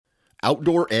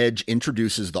Outdoor Edge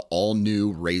introduces the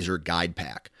all-new Razor Guide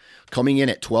Pack. Coming in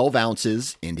at 12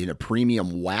 ounces and in a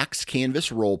premium wax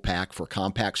canvas roll pack for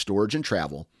compact storage and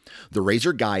travel, the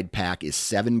Razor Guide Pack is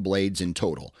 7 blades in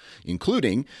total,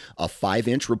 including a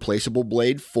 5-inch replaceable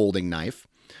blade folding knife,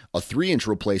 a 3-inch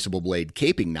replaceable blade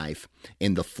caping knife,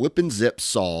 and the flip and zip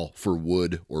saw for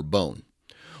wood or bone.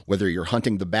 Whether you're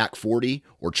hunting the back 40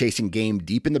 or chasing game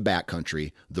deep in the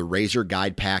backcountry, the Razor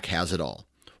Guide Pack has it all.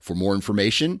 For more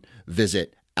information,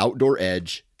 visit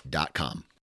OutdoorEdge.com.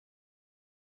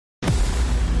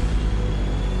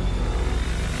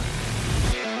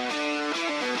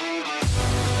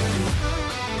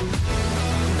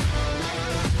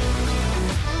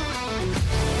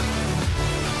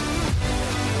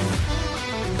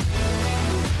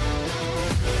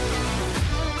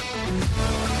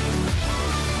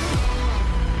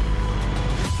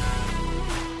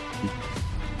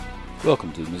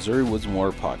 Welcome to the Missouri Woods and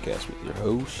Water Podcast with your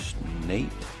hosts, Nate,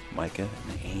 Micah,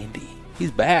 and Andy. He's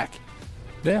back.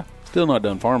 Yeah. Still not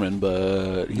done farming,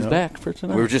 but he's back for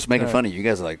tonight. We were just making fun of you. You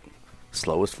guys are like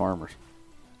slowest farmers.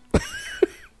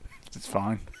 It's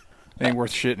fine. It ain't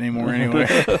worth shit anymore anyway.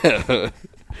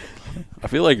 I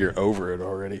feel like you're over it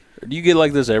already. Do you get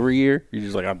like this every year? You're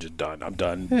just like, I'm just done. I'm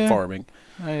done farming.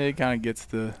 It kind of gets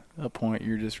to a point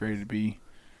you're just ready to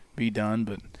be done,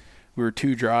 but we were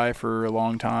too dry for a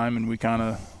long time, and we kind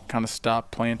of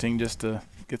stopped planting just to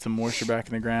get some moisture back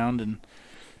in the ground. And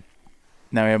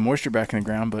now we have moisture back in the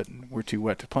ground, but we're too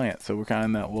wet to plant, so we're kind of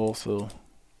in that lull. So,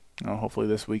 hopefully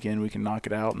this weekend we can knock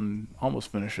it out and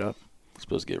almost finish up. It's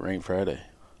supposed to get rain Friday.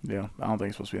 Yeah, I don't think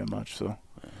it's supposed to be that much. So,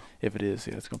 if it is,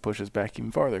 it's going to push us back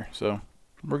even farther. So,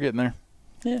 we're getting there.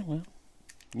 Yeah, well,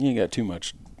 you ain't got too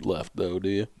much left, though, do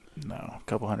you? No, a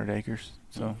couple 100 acres.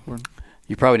 So we're.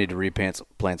 You probably need to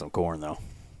plant some corn, though.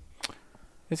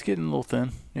 It's getting a little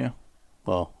thin, yeah.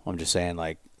 Well, I'm just saying,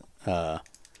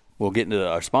 we'll get into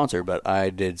our sponsor, but I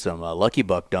did some Lucky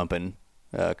Buck dumping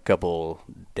a couple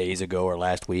days ago or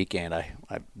last week, and I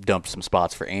dumped some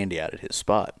spots for Andy out at his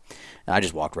spot. And I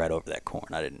just walked right over that corn.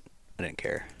 I didn't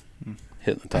care.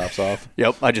 Hitting the tops off.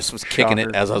 Yep, I just was kicking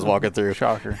it as I was walking through.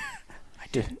 Shocker.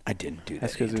 I didn't do that.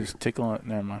 That's because it was tickling it.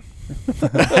 Never mind.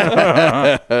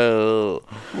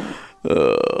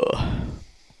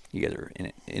 You guys are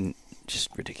in just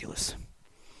ridiculous.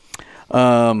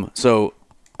 So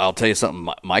I'll tell you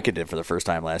something Micah did for the first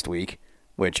time last week,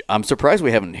 which I'm surprised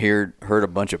we haven't heard a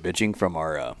bunch of bitching from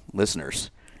our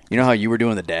listeners. You know how you were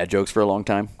doing the dad jokes for a long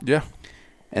time? Yeah.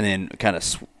 And then kind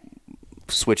of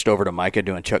switched over to Micah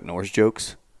doing Chuck Norris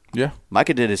jokes? Yeah.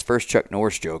 Micah did his first Chuck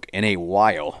Norris joke in a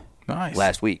while. Nice.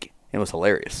 Last week. It was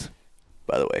hilarious,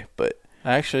 by the way. But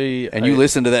you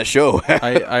listened to that show.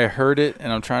 I heard it,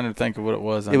 and I'm trying to think of what it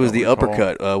was. It was the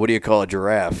uppercut. What do you call a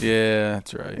giraffe? Yeah,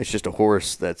 that's right. It's just a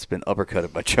horse that's been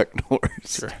uppercutted by Chuck Norris.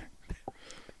 That's right.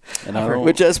 And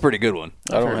which that's a pretty good one.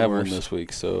 I don't have one this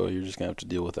week, so you're just going to have to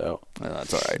deal with that.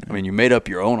 That's all right. I mean, you made up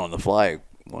your own on the fly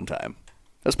one time.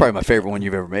 That's probably my favorite one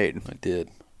you've ever made. I did.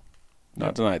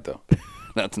 Not tonight, though.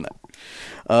 Not tonight.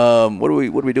 What are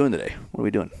we doing today? What are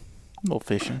we doing? A little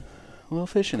fishing. A little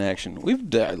fishing action.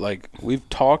 We've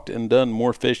talked and done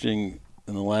more fishing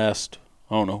in the last,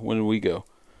 I don't know, when did we go?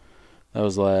 That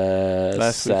was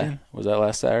last weekend. Was that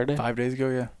last Saturday? 5 days ago,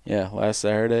 yeah. Yeah, last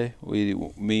Saturday.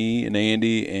 Me and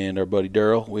Andy and our buddy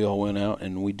Daryl, we all went out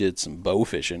and we did some bow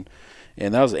fishing.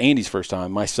 And that was Andy's first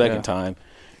time, my second time.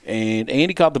 And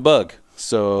Andy caught the bug.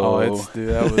 So that was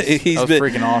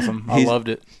freaking awesome. I loved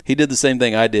it. He did the same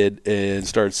thing I did and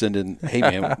started sending, hey,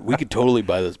 man, we could totally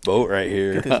buy this boat right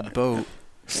here. Get this boat.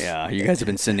 Yeah, you guys have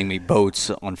been sending me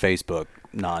boats on Facebook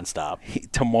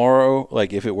nonstop. Tomorrow,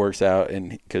 if it works out,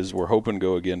 and because we're hoping to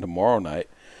go again tomorrow night,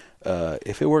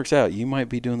 if it works out, you might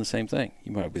be doing the same thing.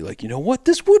 You might be like, you know what?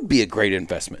 This would be a great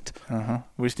investment.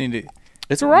 We just need to.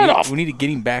 It's a write-off. We need to get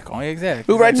him back on.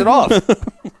 Exactly. Who writes it off?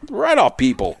 Write-off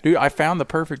people. Dude, I found the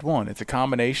perfect one. It's a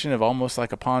combination of almost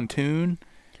like a pontoon,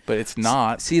 but it's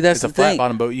not. See, that's it's a flat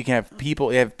bottom boat. You can have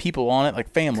people. You have people on it, like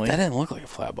family. That didn't look like a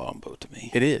flat bottom boat to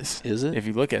me. It is. Is it? If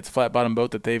you look at it, it's a flat bottom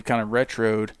boat that they've kind of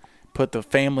retroed, put the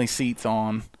family seats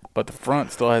on, but the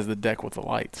front still has the deck with the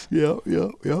lights. Yeah.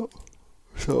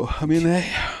 So I mean,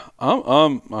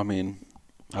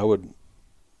 I would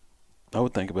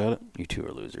think about it. You two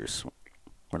are losers.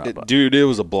 Dude, it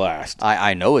was a blast.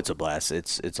 I know it's a blast.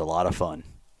 It's a lot of fun.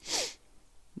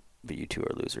 But you two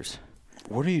are losers.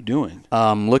 What are you doing?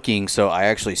 Looking. So I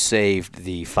actually saved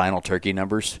the final turkey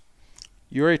numbers.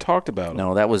 You already talked about it.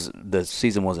 No, the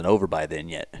season wasn't over by then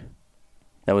yet.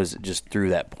 That was just through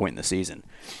that point in the season.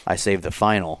 I saved the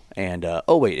final, and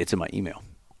wait, it's in my email.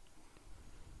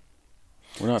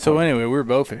 So anyway, we were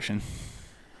bow fishing.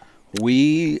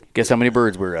 Guess how many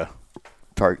birds were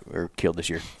killed this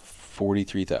year?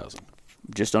 43,000.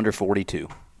 Just under 42.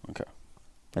 Okay.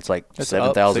 That's like That's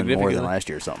 7,000 more than significantly. last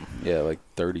year or something. Yeah, like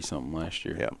 30-something last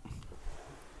year. Yeah.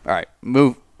 All right.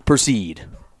 Proceed.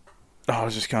 Oh, I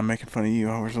was just kind of making fun of you.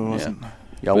 I wasn't.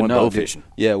 Y'all But went no, bow dude, fishing.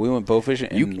 Yeah, we went bow fishing,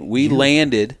 and we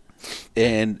landed,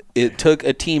 and it took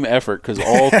a team effort because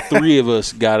all three of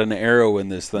us got an arrow in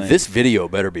this thing. This video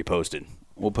better be posted.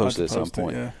 We'll post it at some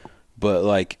point. Yeah. But,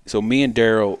 like, so me and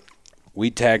Daryl,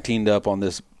 we tag teamed up on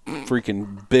this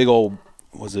freaking big old,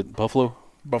 was it buffalo?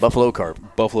 Buffalo carp.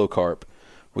 Buffalo carp.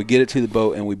 We get it to the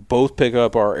boat, and we both pick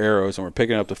up our arrows, and we're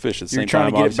picking up the fish at the You're same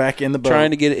trying time. to get it back in the boat. Trying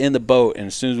to get it in the boat, and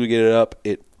as soon as we get it up,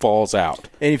 it falls out.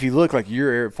 And if you look like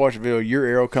your arrow, watch the video, your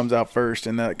arrow comes out first,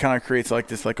 and that kind of creates like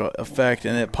this a effect,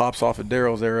 and it pops off of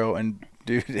Daryl's arrow, and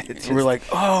dude, it's And we're like,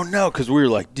 oh no, because we were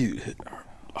like, dude,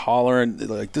 hollering,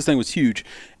 like this thing was huge,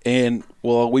 and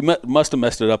well, we must have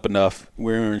messed it up enough.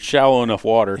 We were in shallow enough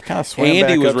water. kinda swam Andy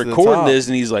back was up to the recording top. this,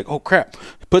 and he's like, oh crap,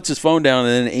 he puts his phone down,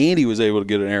 and then Andy was able to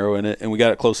get an arrow in it, and we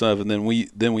got it close enough, and then we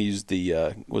used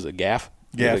the was it gaff?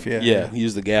 Gaff, yeah. Yeah, he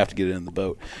used the gaff to get it in the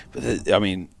boat. But I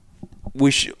mean,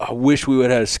 I wish we would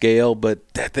have had a scale,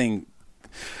 but that thing.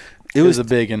 it was a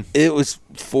big one. It was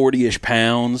 40-ish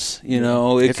pounds, you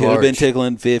know. It It's could have been large.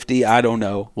 tickling 50. I don't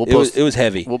know. We'll It post- was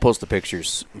heavy. We'll post the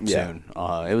pictures Yeah. soon.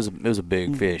 It was a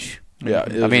big fish. Yeah,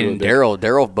 it was I mean, really big.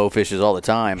 Daryl bow fishes all the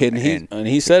time, And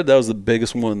he said that was the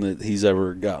biggest one that he's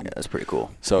ever gotten. that's pretty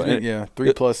cool. So Yeah,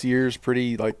 3+ years,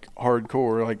 pretty like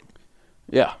hardcore, like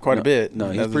yeah, quite a bit. No,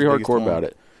 That he's was pretty his biggest hardcore one. about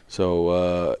it.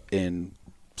 So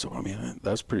I mean,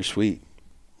 that's pretty sweet.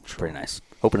 Pretty nice.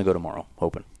 Hoping to go tomorrow.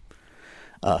 Hoping.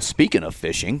 Speaking of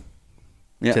fishing,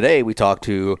 Yeah. today we talked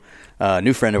to a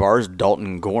new friend of ours,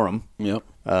 Dalton Gorham, Yep.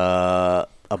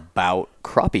 about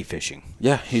crappie fishing.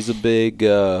 Yeah, he's a big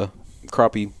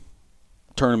crappie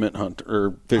tournament hunter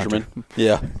or fisherman.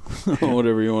 Yeah,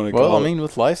 whatever you want to call it. Well, I mean,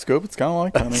 with live scope, it's kind of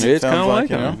like that. I mean, It's kind of sounds like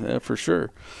you that, know. yeah, for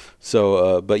sure.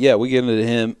 So, but yeah, we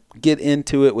get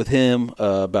into it with him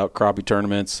about crappie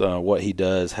tournaments, what he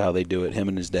does, how they do it. Him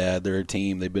and his dad, they're a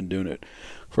team. They've been doing it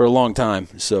for a long time.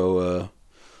 So,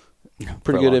 For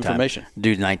pretty a good long time. information.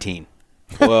 Dude's 19.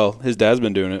 Well, his dad's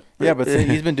been doing it. Yeah, but see,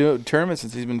 he's been doing tournaments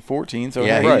since he's been 14. So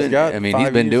Yeah, hey, he's he's got I mean, 5 he's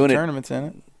been years doing of it. tournaments in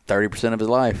it. 30% of his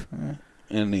life.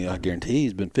 And I guarantee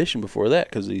he's been fishing before that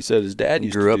because he said his dad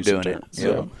used Grew to up do some doing it. tournaments. Yeah.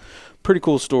 So, pretty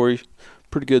cool story.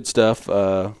 Pretty good stuff.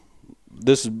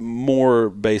 This is more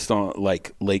based on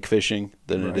like lake fishing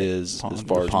than it is as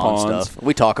far as Pond ponds. stuff.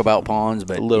 We talk about ponds,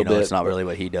 but A little bit, it's not really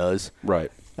what he does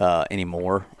Right.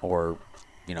 anymore, or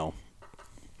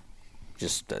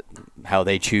just how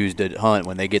they choose to hunt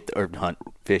when they get or hunt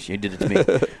fish. You did it to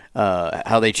me.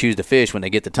 How they choose to fish when they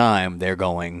get the time, they're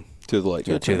going To the lake.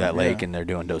 to that lake yeah. and they're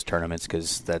doing those tournaments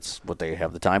because that's what they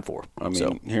have the time for. I mean,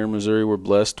 So, here in Missouri, we're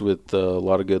blessed with a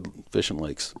lot of good fishing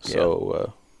lakes,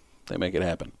 so they make it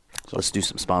happen. So let's do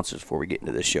some sponsors before we get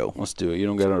into this show. let's do it. You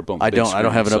don't got it up on the I big don't screen,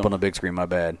 have it up so- on the big screen. My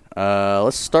bad.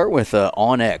 Let's start with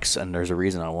OnX, and there's a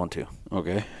reason I want to.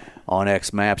 Okay.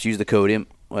 OnX Maps. Use the code M.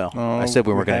 Well, I said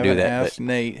we weren't going to do that, but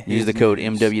Nate use the code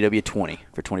MWW20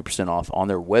 for 20% off on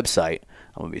their website.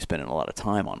 I'm going to be spending a lot of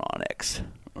time on OnX.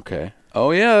 Okay.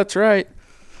 Oh yeah, that's right.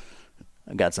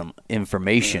 I got some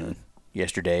information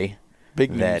yesterday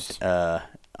Big news. that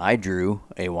I drew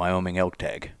a Wyoming elk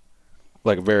tag.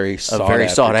 Like a very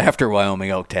Sought after Wyoming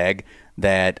elk tag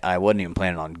that I wasn't even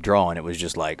planning on drawing. It was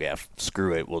just like, yeah,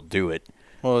 screw it, we'll do it.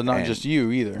 Well, not And just you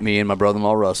either. Me and my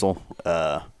brother-in-law Russell,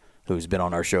 who's been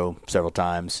on our show several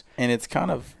times. And it's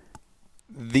kind of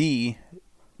the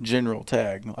general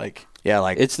tag. Like, Yeah,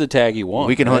 like It's the tag you want.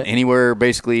 we can hunt right? anywhere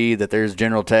basically that there's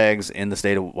general tags in the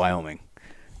state of Wyoming,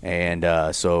 and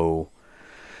so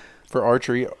for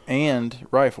archery and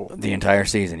rifle. the entire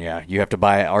season, yeah, you have to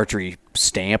buy an archery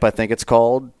stamp, I think it's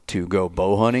called, to go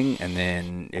bow hunting, and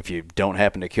then if you don't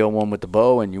happen to kill one with the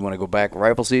bow and you want to go back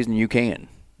rifle season, you can.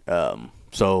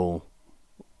 So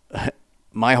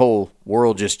my whole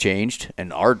world just changed,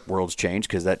 and our world's changed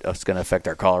because that's going to affect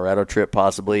our Colorado trip,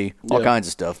 possibly all Yeah. kinds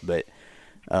of stuff. But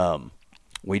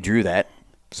we drew that,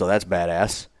 so that's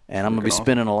badass. And I'm going to be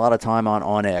spending a lot of time on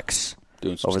OnX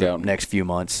Doing some over the scouting. next few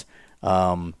months.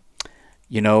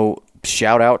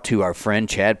 Shout out to our friend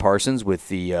Chad Parsons with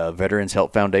the Veterans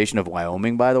Help Foundation of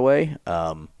Wyoming, by the way.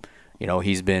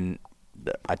 He's been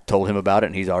 – I told him about it,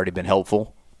 and he's already been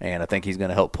helpful. And I think he's going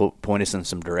to help point us in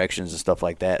some directions and stuff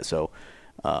like that. So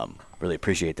really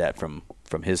appreciate that from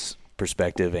his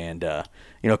perspective. And,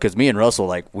 because me and Russell,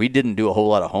 like, we didn't do a whole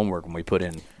lot of homework when we put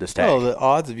in this tag. Oh, the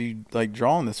odds of you like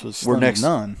drawing this was slim next- to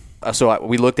none. So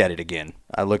we looked at it again.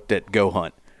 I looked at Go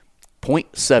Hunt.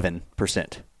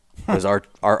 0.7% was our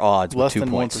odds Less with 2 than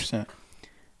points. 1%.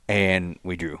 And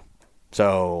we drew.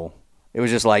 So it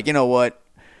was just like, you know what?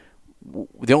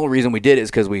 The only reason we did it is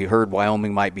because we heard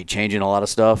Wyoming might be changing a lot of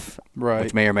stuff, Right.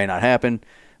 which may or may not happen.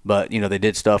 But, they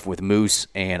did stuff with moose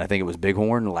and I think it was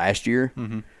bighorn last year.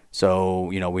 Mm-hmm. So,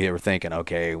 we were thinking,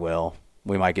 okay, well,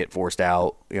 we might get forced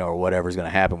out, or whatever's going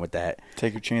to happen with that.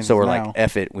 Take your chances So we're now. like,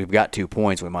 F it. We've got 2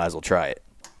 points. We might as well try it.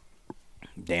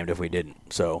 Damned if we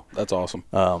didn't. So That's awesome.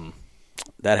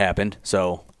 that happened.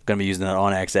 So going to be using the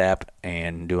OnX app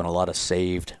and doing a lot of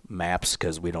saved maps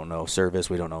because we don't know service.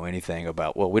 We don't know anything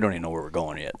about, well, we don't even know where we're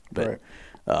going yet. But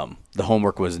the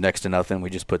homework was next to nothing. We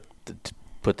just put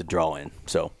the draw in.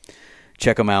 So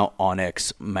check them out,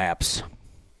 OnX Maps.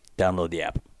 Download the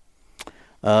app.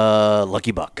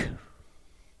 Lucky Buck.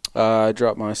 I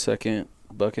dropped my second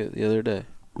bucket the other day.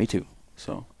 Me too.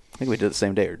 So I think we did it the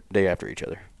same day or day after each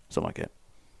other. Something like that.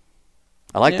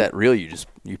 I like that reel you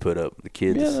put up, the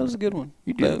kids. yeah, that was a good one.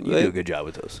 You do a good job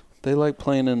with those. They like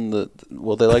playing in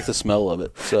they like the smell of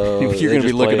it. So You're going to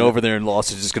be looking over there and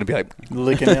Lost is just going to be like,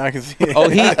 Licking it, I can see it.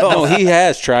 Oh, he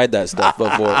has tried that stuff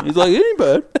before. He's like, it ain't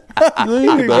bad. It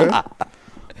ain't bad.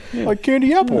 Like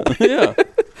candy apple. Yeah.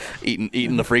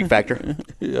 eating the Freak Factor.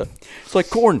 Yeah. It's like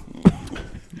corn.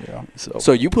 Yeah.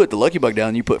 So you put the Lucky Buck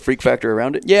down, you put Freak Factor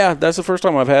around it? Yeah, that's the first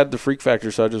time I've had the Freak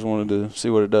Factor, so I just wanted to see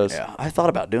what it does. Yeah, I thought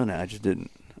about doing that. I just didn't.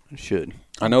 I should.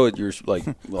 I know you're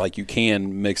like you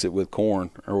can mix it with corn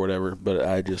or whatever, but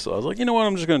I was like, you know what?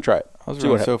 I'm just going to try it. I was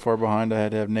running so far behind, I had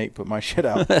to have Nate put my shit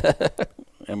out.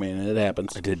 I mean, it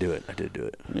happens. I did do it.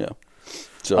 Yeah.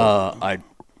 So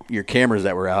your cameras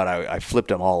that were out, I flipped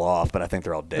them all off, but I think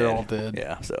they're all dead. They're all dead.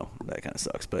 Yeah, so that kind of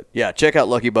sucks. But yeah, check out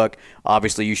Lucky Buck.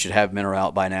 Obviously, you should have Minnow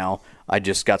out by now. I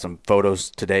just got some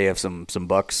photos today of some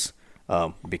bucks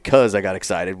because I got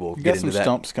excited. We'll You get got into some that.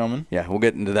 stumps coming. Yeah, we'll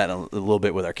get into that in a little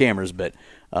bit with our cameras, but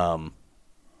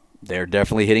they're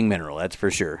definitely hitting mineral. That's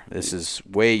for sure.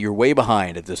 You're way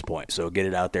behind at this point, so get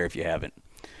it out there if you haven't.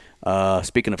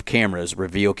 Speaking of cameras,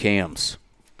 reveal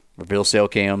sale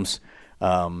cams.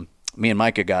 Me and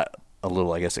Micah got a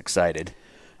little, I guess, excited.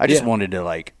 I just wanted to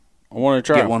I want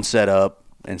to try get one set up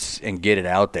and get it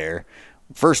out there.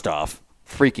 First off,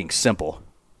 freaking simple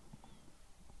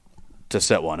to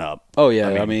set one up. Oh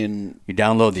yeah, I mean you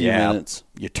download the app, minutes.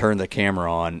 you turn the camera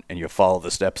on, and you follow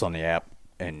the steps on the app,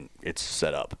 and it's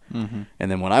set up. Mm-hmm. And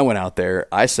then when I went out there,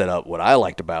 I set up what I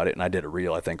liked about it, and I did a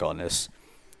reel, I think, on this.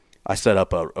 I set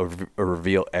up a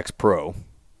Reveal X Pro,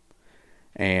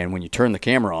 and when you turn the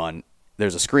camera on,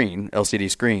 there's a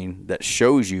LCD screen, that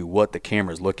shows you what the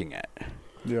camera's looking at,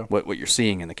 what you're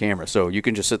seeing in the camera. So you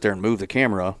can just sit there and move the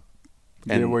camera.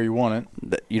 Get it where you want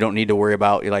it. You don't need to worry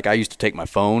about, like I used to take my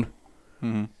phone,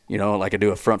 like I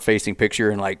do a front-facing picture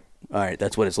and like, all right,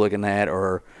 that's what it's looking at.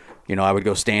 Or, I would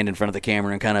go stand in front of the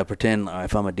camera and kind of pretend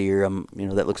if I'm a deer,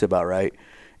 that looks about right.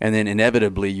 And then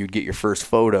inevitably you'd get your first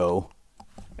photo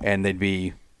and they'd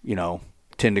be,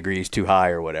 10 degrees too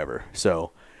high or whatever.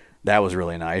 So that was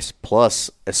really nice.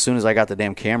 Plus, as soon as I got the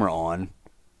damn camera on,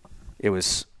 it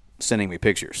was sending me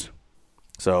pictures.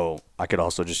 So I could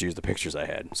also just use the pictures I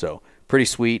had. So pretty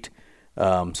sweet.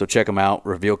 So check them out.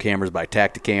 Reveal Cameras by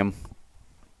Tacticam.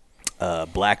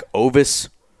 Black Ovis.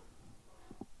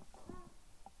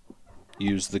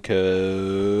 Use the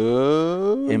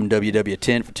code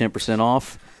MWW10 for 10%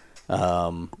 off.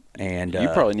 And you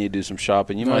probably need to do some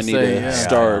shopping. You might need say, to yeah.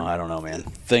 start. I don't know, man.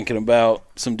 Thinking about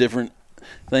some different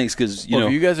things because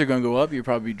if you guys are going to go up, you'll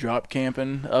probably be drop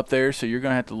camping up there, so you're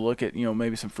going to have to look at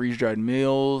maybe some freeze dried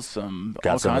meals, all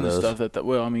kinds of stuff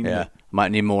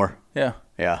might need more. Yeah.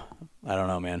 I don't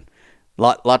know, man.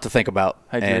 Lot to think about.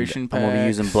 Hydration and I'm gonna be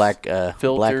using black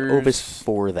filters. Ovis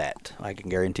for that. I can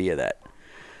guarantee you that.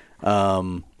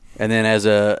 And then as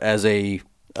a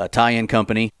tie-in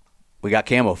company, we got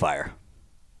Camo Fire.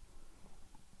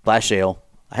 Flash sale.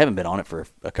 I haven't been on it for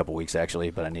a couple weeks actually,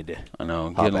 but I need to. I know,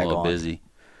 getting a little busy.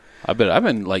 I've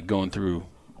been like going through,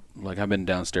 like I've been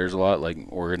downstairs a lot, like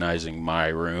organizing my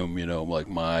room, like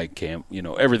my camp,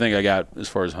 everything I got as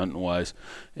far as hunting wise,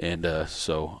 and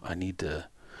so I need to,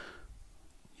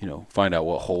 find out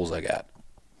what holes I got,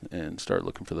 and start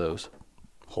looking for those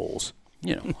holes.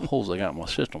 Holes I got in my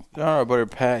system. I don't know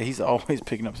about Pat. He's always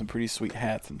picking up some pretty sweet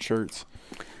hats and shirts.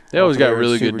 They always got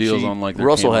really good deals cheap. on like their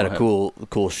Russell had a hat.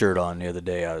 cool shirt on the other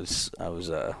day. Obviously it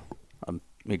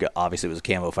was a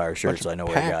Camo Fire shirt, so I know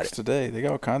where I got it today. They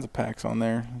got all kinds of packs on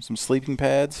there. Some sleeping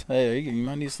pads. Hey, you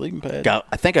might need a sleeping pad.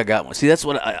 I think I got one. See, that's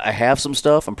what I have some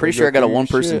stuff. I'm pretty sure I got a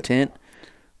one-person tent,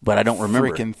 but I don't remember.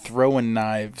 Freaking throwing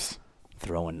knives.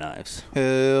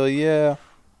 Hell yeah.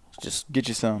 Just get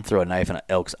you some. Throw a knife in an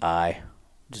elk's eye.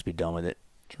 Just be done with it.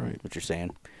 That's right. What you're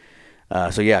saying.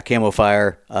 So yeah, Camo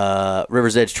Fire,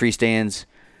 River's Edge tree stands.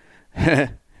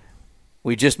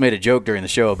 We just made a joke during the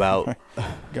show about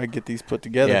Got to get these put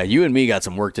together. Yeah, you and me got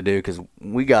some work to do because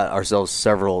we got ourselves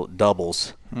several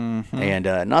doubles, and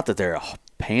not that they're a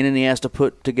pain in the ass to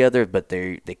put together, but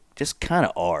they just kind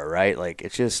of are, right? Like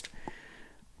it's just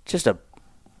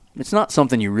it's not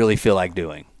something you really feel like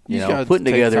doing. You just know, gotta putting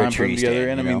take together time a to put tree them together.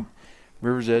 stand. And you I mean, know?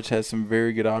 River's Edge has some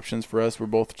very good options for us. We're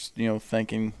both just,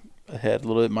 thinking ahead a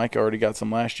little bit. Mike already got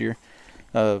some last year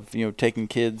of taking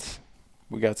kids.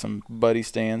 We got some buddy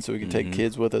stands, so we can take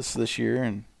kids with us this year,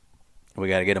 and we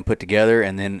got to get them put together.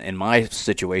 And then in my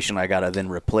situation, I got to then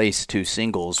replace 2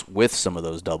 singles with some of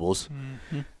those doubles.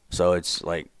 So it's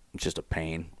like it's just a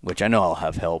pain. Which I know I'll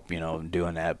have help,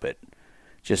 doing that, but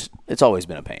it's always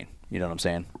been a pain. You know what I'm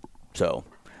saying? So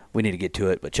we need to get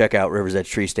to it. But check out River's Edge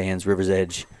Tree Stands, River's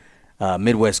Edge,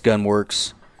 Midwest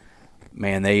Gunworks.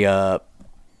 Man, they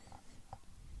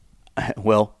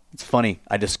well, it's funny.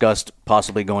 I discussed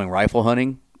possibly going rifle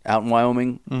hunting out in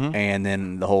Wyoming, and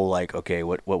then the whole okay,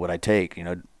 what would I take?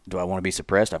 Do I want to be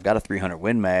suppressed? I've got a 300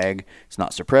 Win Mag. It's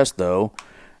not suppressed though,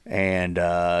 and do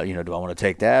I want to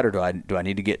take that, or do I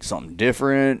need to get something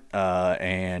different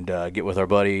and get with our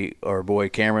boy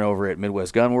Cameron over at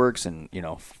Midwest Gunworks and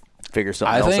figure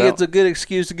something else out? I think it's a good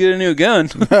excuse to get a new gun.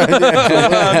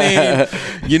 I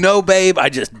mean, babe, I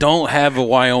just don't have a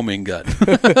Wyoming gun.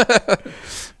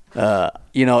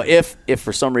 If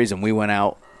for some reason we went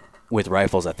out with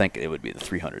rifles, I think it would be the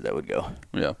 300 that would go.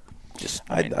 Yeah.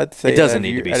 I'd say it doesn't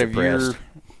need to be suppressed.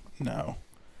 No.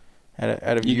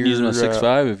 Out of You can use them at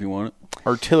 6.5 if you want it.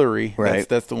 Artillery, right?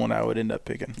 That's the one I would end up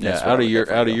picking. Yeah, out of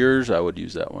yours, I would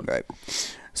use that one. Right.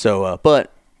 So,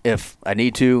 but if I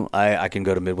need to, I can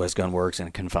go to Midwest Gunworks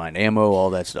and can find ammo, all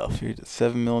that stuff. Dude, a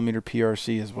 7mm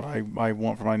PRC is what I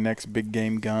want for my next big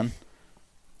game gun.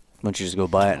 Why don't you just go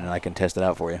buy it and I can test it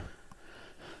out for you?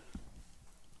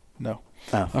 No.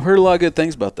 Oh. I've heard a lot of good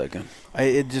things about that gun.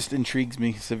 It just intrigues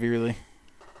me severely.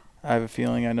 I have a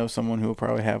feeling I know someone who will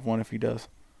probably have one if he does.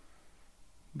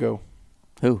 Go.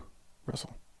 Who?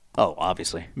 Russell. Oh,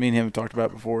 obviously. Me and him have talked about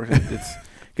it before. It's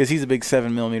because he's a big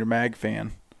 7mm mag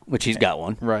fan. Which he's got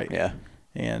one. Right. Yeah.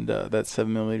 And that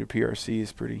 7mm PRC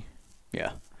is pretty.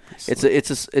 Yeah.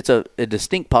 It's a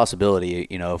distinct possibility,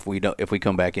 if we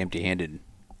come back empty-handed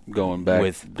Going back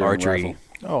with during archery, rifle.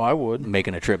 Oh, I would.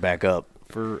 making a trip back up.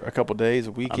 For a couple days,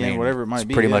 a weekend, whatever it might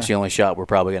be. Pretty much the only shot we're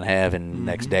probably going to have in the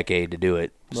next decade to do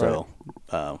it. So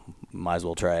might as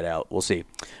well try it out. We'll see.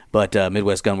 But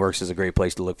Midwest Gunworks is a great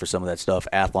place to look for some of that stuff.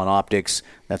 Athlon Optics,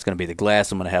 that's going to be the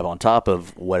glass I'm going to have on top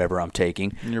of whatever I'm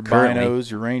taking. And your Currently,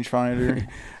 binos, your rangefinder.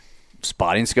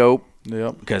 spotting scope.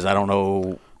 Yep. Because I don't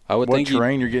know I would what think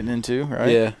terrain you're getting into, right?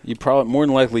 Yeah, you probably more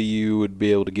than likely you would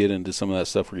be able to get into some of that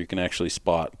stuff where you can actually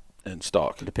spot and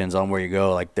stalk. Depends on where you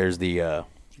go. Like there's the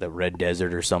Red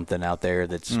Desert or something out there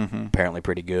that's apparently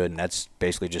pretty good, and that's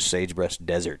basically just sagebrush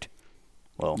desert.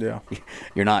 Well, Yeah.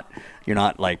 you're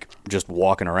not like just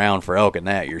walking around for elk and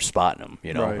that. You're spotting them,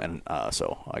 Right. And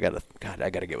so I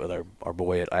gotta get with our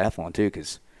boy at Athlon too,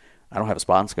 because I don't have a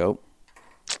spotting scope.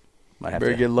 Might have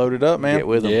Better to get loaded up, man. get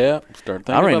with them. Yeah, start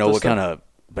thinking I don't even about know this what kind of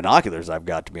binoculars I've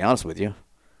got, to be honest with you.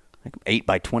 Like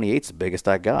 8x28 is the biggest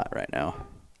I got right now.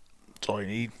 That's all you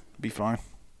need. Be fine.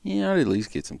 Yeah, I'd at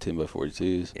least get some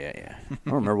 10x42s. Yeah. I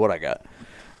don't remember what I got.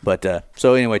 But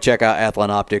so anyway, check out Athlon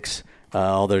Optics.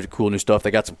 All their cool new stuff.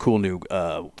 They got some cool new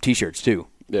T-shirts too.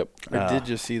 Yep. I did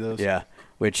just see those. Yeah,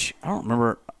 which I don't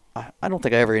remember. I don't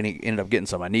think I ever ended up getting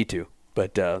some. I need to.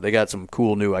 But they got some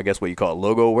cool new, I guess what you call it,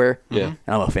 logo wear. Yeah.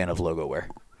 And I'm a fan of logo wear.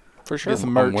 For sure. Get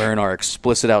some merch. I'm wearing our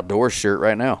Explicit Outdoors shirt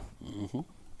right now.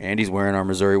 Andy's wearing our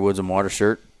Missouri Woods and Water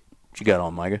shirt. What you got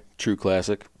on, Micah? True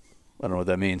classic. I don't know what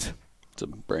that means. It's a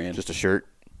brand. Just a shirt.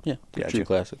 Yeah, Gotcha. true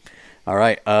classic. All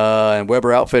right. And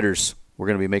Weber Outfitters. We're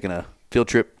going to be making a field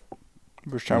trip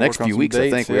We're the trying to next work on few some weeks.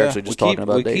 dates, I think we're yeah. actually just talking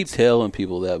about we dates. keep telling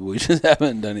people that, but we just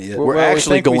haven't done it yet. We're we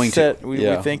actually think we going to. We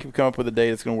Yeah. think we've come up with a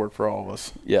date that's going to work for all of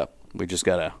us. Yeah. We just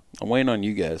got to I'm waiting on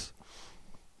you guys.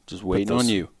 Just put waiting those on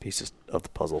you. pieces of the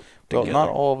puzzle Well, together. not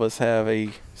all of us have a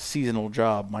seasonal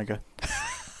job, Micah.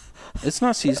 It's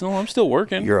not seasonal. I'm still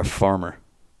working. You're a farmer.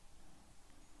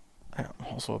 I'm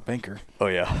also a banker. Oh,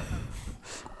 yeah.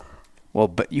 Well,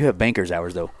 but you have banker's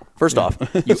hours, though. First off,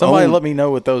 you Somebody own, let me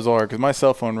know what those are because my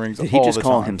cell phone rings did he all just the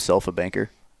call time. himself a banker?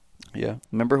 Yeah.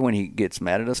 Remember when he gets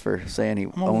mad at us for saying he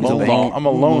I'm a owns a loan, bank? I'm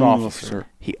a loan officer.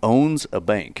 He owns a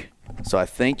bank. So I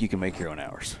think you can make your own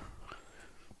hours.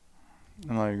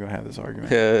 I'm not even going to have this argument.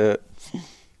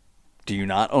 Do you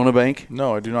not own a bank?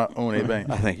 No, I do not own a bank.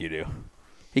 I think you do.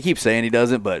 He keeps saying he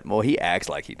doesn't, but, well, he acts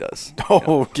like he does.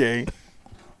 Okay.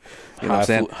 You know what I'm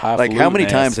saying? Like, how many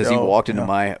times has he walked into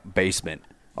my basement,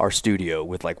 our studio,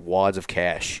 with like wads of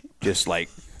cash, just like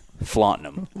flaunting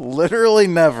them? Literally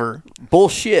never.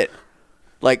 Bullshit.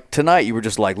 Like tonight, you were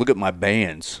just like, "Look at my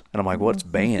bands," and I'm like, "What's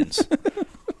bands?"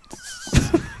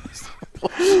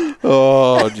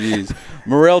 Oh, jeez.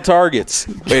 Morel targets.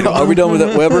 Wait, are we done with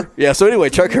that, Weber? Yeah. So anyway,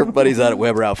 check our buddies out at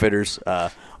Weber Outfitters.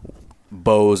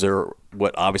 Bows are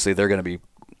what obviously they're going to be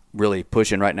really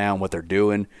pushing right now and what they're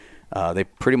doing. They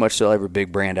pretty much sell every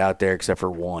big brand out there except for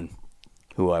one,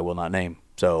 who I will not name.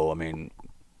 So I mean,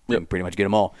 you can pretty much get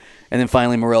them all. And then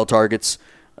finally, Morel targets.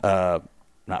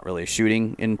 Not really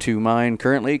shooting into mine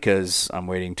currently because I'm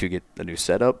waiting to get a new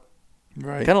setup.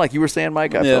 Right. Kind of like you were saying,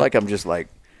 Mike. I feel like I'm just like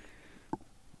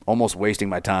almost wasting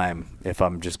my time if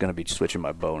I'm just going to be switching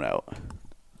my bone out.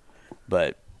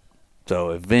 But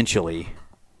so eventually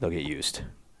they'll get used,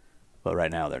 but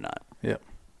right now they're not. Yep.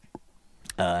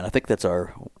 And I think that's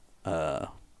our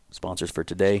sponsors for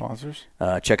today. Sponsors.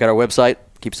 Check out our website.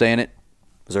 Keep saying it.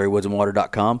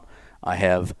 MissouriWoodsandWater.com. I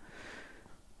have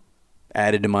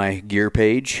added to my gear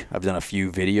page. I've done a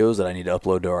few videos that I need to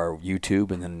upload to our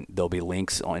YouTube, and then there'll be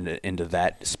links into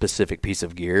that specific piece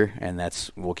of gear, and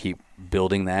we'll keep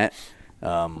building that.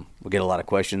 We'll get a lot of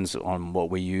questions on what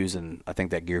we use, and I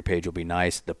think that gear page will be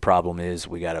nice. The problem is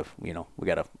we gotta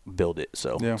build it,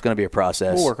 so it's gonna be a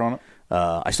process. We'll work on it.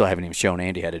 I still haven't even shown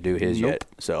Andy how to do his yet,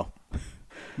 so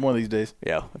one of these days.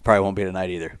 Yeah, it probably won't be tonight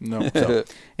either. No. So,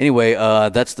 anyway,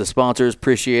 that's the sponsors.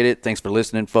 Appreciate it. Thanks for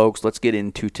listening, folks. Let's get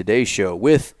into today's show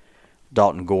with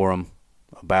Dalton Gorham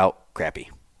about Crappie.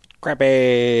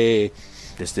 Crappie.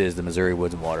 This is the Missouri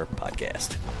Woods and Water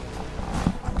podcast.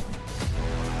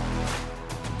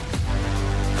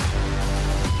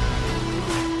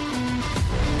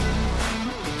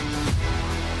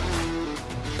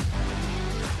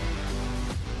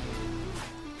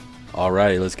 All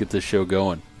righty, let's get this show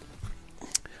going.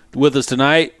 With us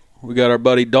tonight, we got our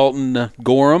buddy Dalton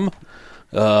Gorham.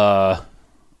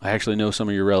 I actually know some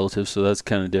of your relatives, so that's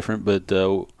kind of different. But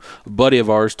a buddy of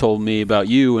ours told me about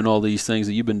you and all these things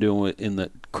that you've been doing in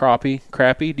the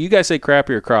Crappie. Do you guys say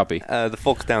Crappie or Crappie? The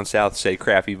folks down south say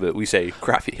Crappie, but we say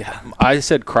Crappie. Yeah. I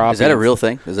said Crappie. Is that a real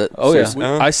thing? Is that? Oh,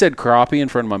 yeah. I said Crappie in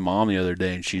front of my mom the other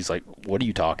day, and she's like, "What are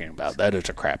you talking about? That is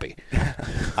a Crappie."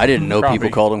 I didn't know people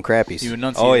called them Crappies. You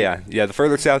enunciate. Oh, yeah. Yeah, the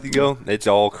further south you go, it's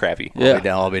all Crappie.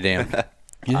 Yeah. I'll be damned.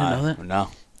 You didn't know that? No.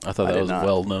 I thought that was a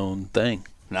well-known thing.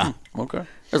 No. Okay.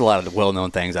 There's a lot of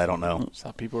well-known things I don't know.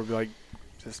 Some people would be like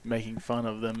just making fun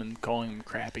of them and calling them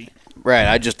crappy. Right.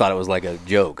 I just thought it was like a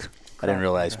joke. I didn't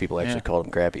realize people actually called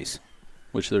them Crappies.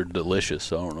 Which they're delicious,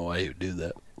 so I don't know why you would do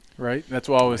that. Right? That's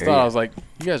what I always thought. I was like,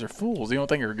 you guys are fools. You don't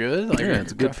think you're good? Like, Yeah,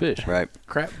 it's a good fish. Right.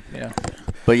 Crap. Yeah.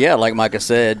 But yeah, like Micah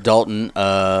said, Dalton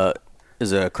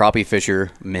is a crappie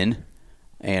fisherman.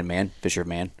 And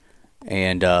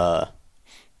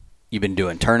you've been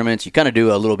doing tournaments. You kind of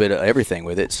do a little bit of everything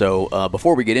with it. So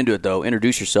before we get into it, though,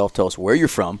 introduce yourself. Tell us where you're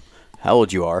from, how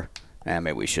old you are. And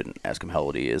maybe we shouldn't ask him how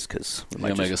old he is because it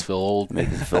might make us feel old. Make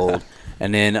us feel old.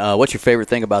 And then what's your favorite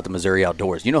thing about the Missouri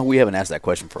outdoors? You know, we haven't asked that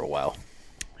question for a while.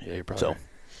 Yeah, you're probably So,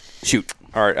 shoot.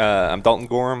 All right, I'm Dalton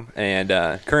Gorham, and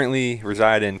currently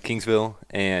reside in Kingsville,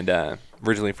 and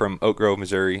originally from Oak Grove,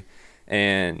 Missouri.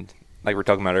 And like we were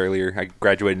talking about earlier, I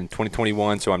graduated in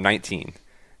 2021, so I'm 19.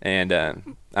 And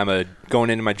I'm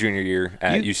going into my junior year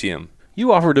at UCM.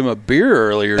 You offered him a beer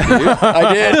earlier, dude.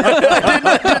 I did.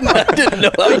 I didn't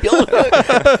know how you look.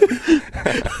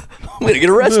 I'm going to get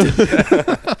arrested.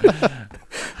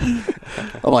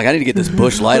 I'm like, I need to get this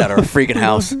Busch Light out of our freaking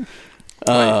house.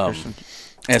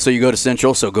 And so you go to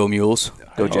Central, so go Mules.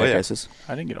 Go Jackasses.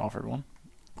 I didn't get offered one.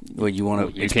 Well, you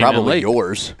want to? It's came in probably late.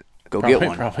 yours. Go get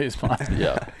one. Probably is mine.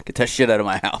 Yeah. Get that shit out of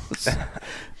my house.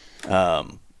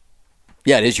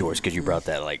 Yeah, it is yours because you brought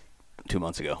that like 2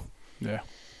 months ago. Yeah.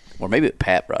 Or maybe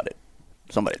Pat brought it.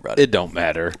 Somebody brought It don't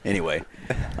matter. Anyway.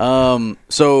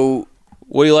 So.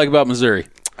 What do you like about Missouri?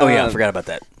 Oh, yeah, I forgot about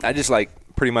that. I just like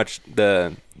pretty much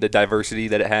the diversity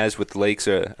that it has with the lakes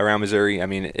around Missouri. I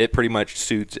mean, it pretty much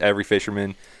suits every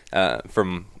fisherman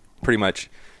from pretty much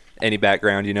any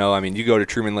background, you know. I mean, you go to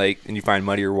Truman Lake and you find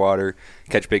muddier water,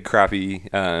 catch big crappie,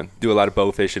 do a lot of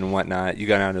bow fishing and whatnot. You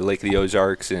go down to Lake of the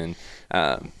Ozarks and,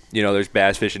 you know, there's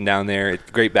bass fishing down there.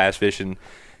 It's great bass fishing.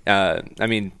 I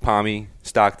mean, Palmy,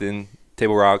 Stockton,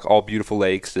 Table Rock, all beautiful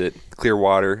lakes, clear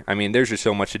water. I mean, there's just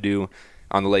so much to do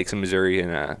on the lakes in Missouri,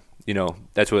 and, you know,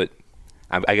 that's what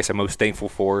I guess I'm most thankful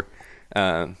for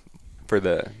for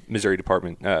the Missouri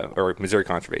Department or Missouri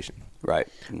Conservation. Right.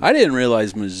 I didn't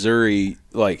realize Missouri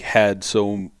had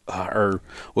or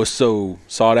was so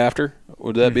sought after.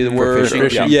 Would that be the word? For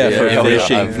fishing. Yeah, Yeah, for yeah,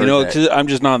 fishing. I've heard that. 'Cause I'm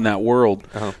just not in that world,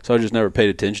 Uh-huh. so I just never paid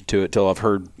attention to it till I've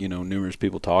heard numerous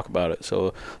people talk about it.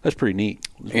 So that's pretty neat.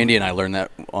 Andy and I learned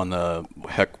that on the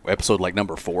episode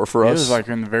number 4 for It us. was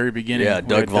in the very beginning. Yeah, We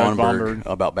Doug had Vonberg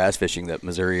about bass fishing, that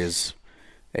Missouri is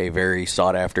a very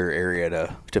sought after area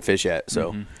to fish at.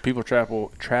 So People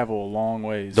travel a long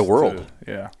ways. The world.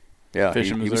 yeah,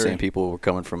 Fish in he was Missouri. saying people were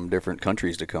coming from different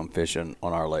countries to come fish on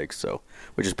our lakes. So,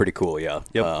 which is pretty cool. Yeah.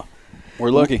 Yep.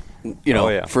 We're lucky. Oh,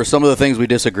 yeah. For some of the things we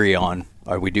disagree on,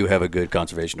 we do have a good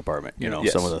conservation department.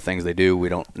 Yes. Some of the things they do, we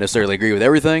don't necessarily agree with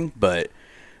everything, but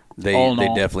they All in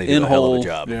all, definitely do in a hell of whole, a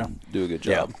job. Yeah. Do a good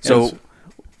Yeah. job. So,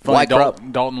 Funny, why crop?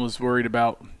 Dalton was worried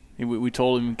about. We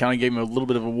told him, kind of gave him a little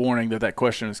bit of a warning that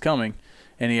question is coming,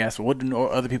 and he asked, "What do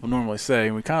other people normally say?"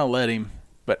 And we kind of let him,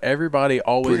 but everybody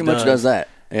always Pretty much does that.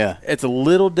 Yeah. It's a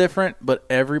little different, but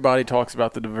everybody talks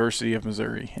about the diversity of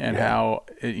Missouri and how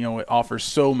it offers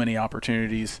so many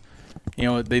opportunities.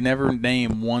 They never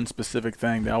name one specific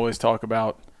thing. They always talk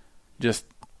about just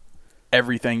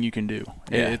everything you can do.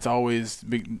 Yeah. It's always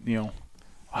big. Oh,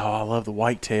 I love the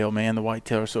whitetail, man. The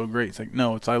whitetail are so great. It's like,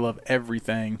 no, I love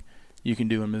everything you can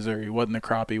do in Missouri. It wasn't the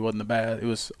crappie, wasn't the bass. It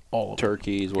was all of it.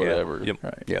 Turkeys, whatever. Yep.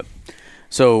 Right. Yep.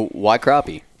 So why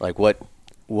crappie?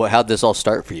 How'd this all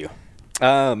start for you?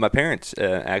 My parents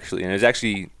actually, and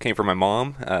it came from my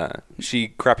mom. She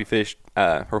crappie fished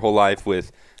her whole life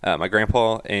with my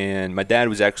grandpa, and my dad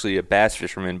was actually a bass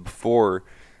fisherman before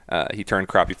he turned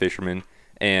crappie fisherman.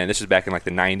 And this was back in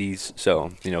the 90s,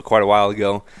 so quite a while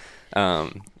ago.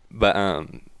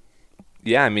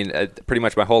 Yeah, I mean, pretty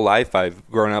much my whole life I've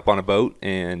grown up on a boat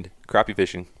and crappie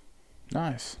fishing.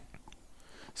 Nice.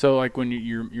 So, when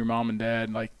your mom and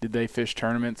dad, did they fish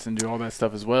tournaments and do all that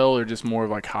stuff as well, or just more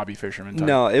of hobby fishermen type?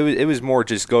 No, it was more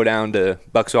just go down to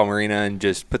Bucksville Marina and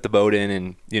just put the boat in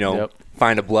and Yep.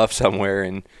 find a bluff somewhere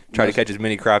and try to catch as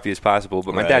many crappie as possible.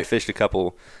 But my dad Right. fished a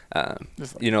couple,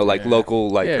 Just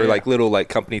local Yeah. little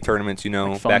company tournaments,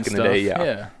 fun back in the day.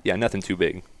 stuff. Yeah, nothing too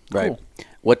big. Right. Cool.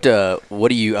 What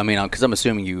do you? I mean, because I'm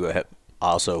assuming you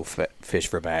also fish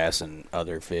for bass and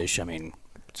other fish. I mean,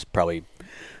 it's probably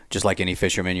just like any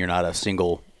fisherman. You're not a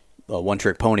single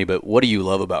one-trick pony. But what do you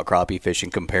love about crappie fishing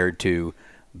compared to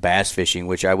bass fishing?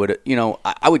 Which I would,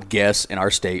 I would guess in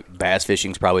our state, bass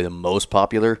fishing is probably the most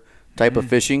popular type of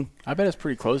fishing. I bet it's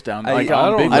pretty close down. I on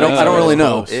don't big know. I don't lakes, really it's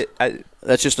know. close.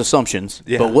 That's just assumptions.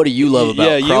 Yeah. But what do you love about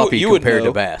Yeah, crappie you would compared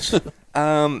know. to bass?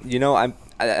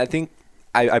 I think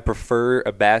I prefer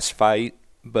a bass fight,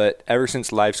 but ever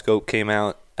since Live Scope came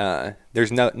out,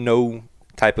 there's no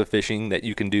type of fishing that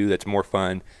you can do that's more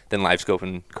fun than Live Scope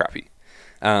and crappie.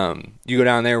 You go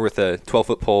down there with a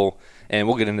 12-foot pole, and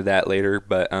we'll get into that later,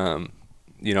 but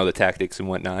the tactics and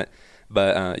whatnot.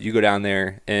 But you go down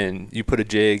there and you put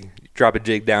drop a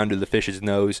jig down to the fish's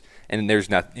nose, and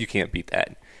you can't beat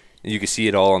that. You can see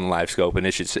it all on the Live Scope, and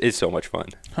it's so much fun.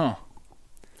 Huh.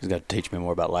 He's got to teach me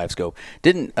more about Live Scope.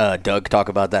 Didn't Doug talk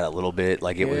about that a little bit?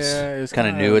 It was kind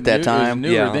of new at that time. It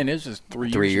was newer Yeah. then. It was just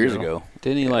 3 years ago.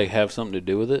 Didn't he have something to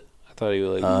do with it? I thought he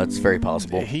was It's very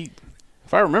possible. He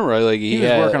if I remember right, was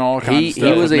working on all kinds He of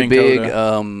stuff. was with a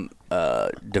Minn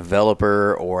big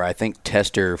developer, or I think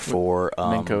tester for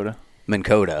Minn Kota. Minn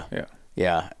Kota. Yeah.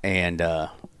 Yeah, and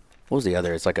what was the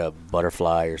other? It's like a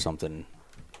butterfly or something.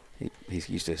 He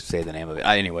used to say the name of it.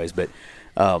 Anyways, but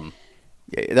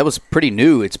yeah, that was pretty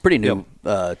new. It's pretty new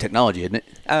technology, isn't it?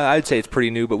 I'd say it's pretty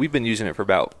new, but we've been using it for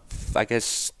about, I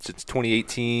guess, since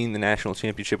 2018. The national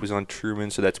championship was on Truman,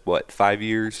 so that's 5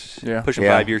 years? Yeah. Pushing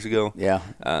Yeah. 5 years ago. Yeah,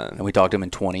 and we talked to him in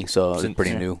 20, so it's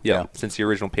pretty new. Yeah, since the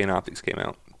original Panoptics came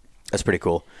out. That's pretty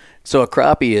cool. So a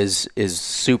crappie is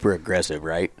super aggressive,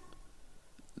 right?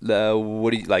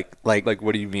 What do you like?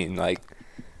 What do you mean?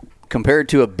 Compared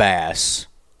to a bass.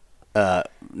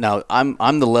 Now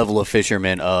I'm the level of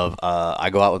fisherman of I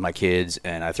go out with my kids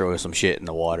and I throw some shit in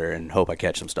the water and hope I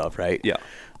catch some stuff, right? Yeah.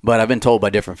 But I've been told by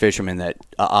different fishermen that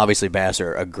obviously bass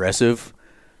are aggressive,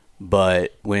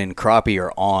 but when crappie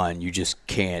are on, you just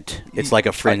can't. It's like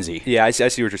a frenzy. Yeah, I see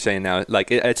what you're saying now.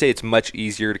 I'd say it's much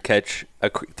easier to get a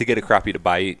crappie to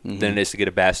bite than it is to get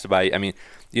a bass to bite. I mean,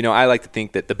 I like to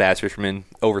think that the bass fishermen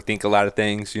overthink a lot of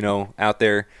things, out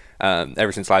there.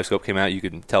 Ever since Live Scope came out, you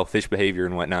can tell fish behavior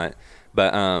and whatnot.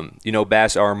 But,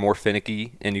 bass are more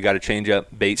finicky, and you got to change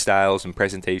up bait styles and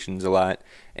presentations a lot.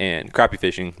 And crappie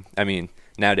fishing, I mean,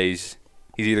 nowadays,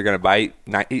 he's either going to bite,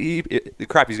 the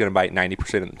crappie's going to bite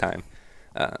 90% of the time.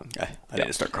 I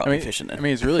didn't start crappie fishing then. I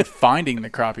mean, it's really finding the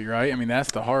crappie, right? I mean,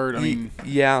 that's the hard.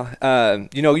 Yeah.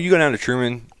 You go down to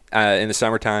Truman, in the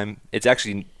summertime. It's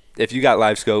actually, if you got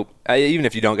live scope, even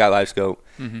if you don't got live scope,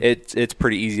 it's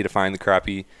pretty easy to find the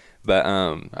crappie. But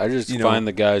I just find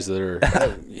the guys that are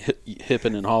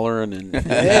hipping and hollering and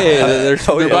hey, they're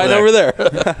biting over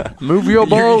there. Move your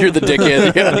boat. You're the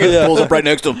dickhead. Yeah. Pulls up right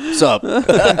next to him. Sup?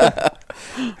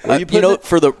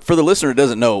 For the listener who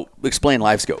doesn't know, explain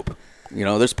live scope.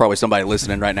 There's probably somebody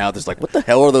listening right now that's like, what the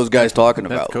hell are those guys talking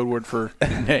about? That's code word for,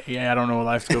 hey, I don't know what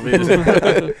live scope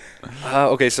is.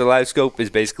 Okay, so live scope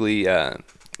is basically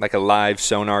like a live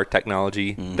sonar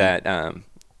technology that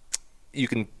you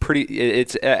can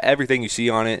it's everything you see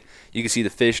on it. You can see the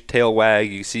fish tail wag.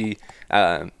 You can see,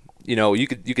 you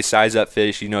could size up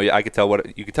fish. I could tell what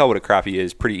a crappie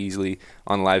is pretty easily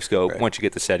on live scope once you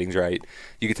get the settings right.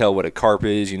 You can tell what a carp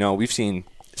is. We've seen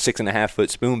 6.5 foot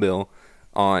spoonbill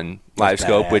on live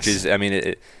scope, which is,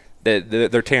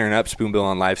 they're tearing up spoonbill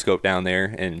on live scope down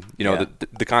there, and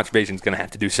the conservation is going to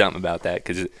have to do something about that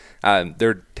because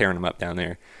they're tearing them up down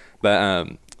there. But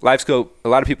live scope, a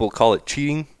lot of people call it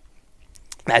cheating.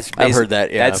 I've heard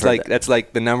that. Yeah, that's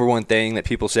like the number one thing that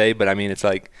people say. But it's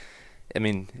like,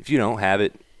 if you don't have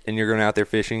it and you're going out there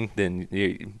fishing, then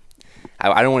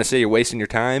I don't want to say you're wasting your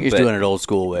time. You're doing it old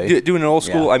school way. Doing it old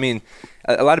school. Yeah.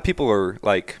 A lot of people are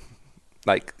like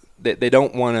they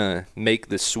don't want to make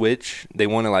the switch. They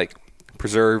want to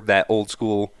preserve that old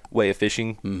school way of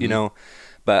fishing.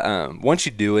 But once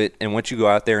you do it and once you go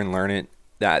out there and learn it,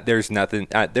 there's nothing.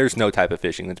 There's no type of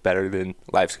fishing that's better than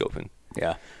live scoping.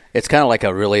 Yeah. It's kind of like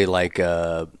a really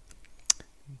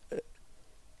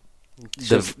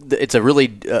it's a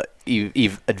really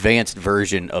advanced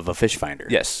version of a fish finder.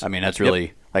 Yes. That's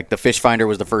really like the fish finder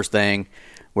was the first thing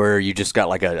where you just got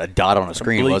like a dot on a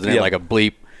screen, wasn't it? Like a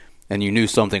bleep, and you knew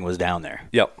something was down there.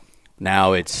 Yep.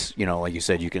 Now it's, like you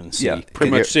said, you can see. Yeah,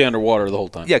 pretty much see underwater the whole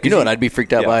time. Yeah, what I'd be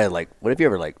freaked out by? Like, what if you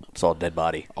ever saw a dead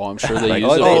body? Oh, I'm sure they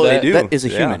use it. Oh, they do. That is a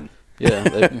human. Yeah,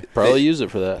 they probably use it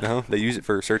for that. No, they use it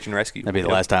for search and rescue. That'd be the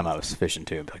last time I was fishing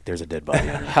too. Like, there's a dead body.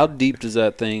 How deep does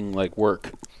that thing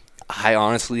work? I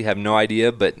honestly have no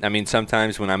idea, but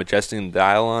sometimes when I'm adjusting the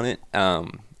dial on it,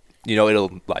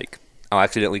 it'll I'll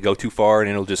accidentally go too far and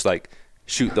it'll just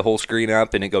shoot the whole screen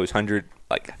up and it goes 100.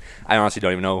 I honestly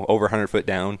don't even know, over 100 foot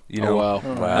down. Oh, wow!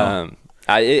 Wow.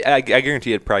 I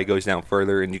guarantee it probably goes down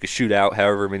further, and you can shoot out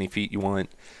however many feet you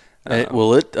want.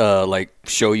 Will it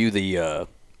show you the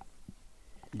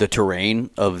terrain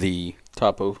of the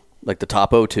topo, the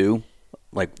topo too?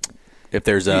 If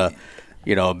there's a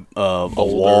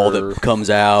wall that comes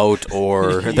out,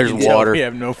 or if there's water, we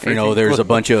have no there's a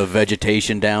bunch of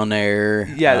vegetation down there.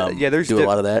 There's a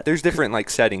lot of that. There's different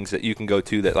settings that you can go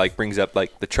to that brings up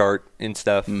the chart and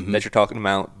stuff that you're talking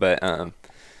about. But I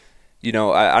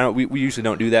don't. We usually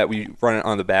don't do that. We run it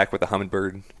on the back with a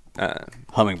Humminbird.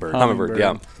 Humminbird.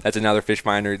 Yeah, that's another fish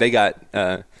finder. They got.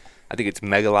 I think it's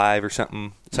Mega Live or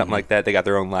something like that. They got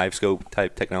their own live scope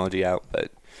type technology out.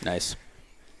 But nice.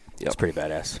 That's pretty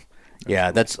badass.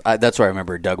 Yeah, that's what I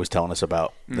remember Doug was telling us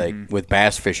about. With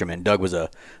bass fishermen, Doug was a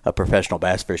professional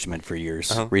bass fisherman for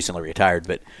years, recently retired,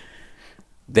 but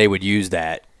they would use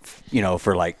that,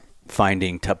 for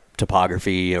finding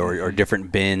topography or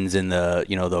different bends in the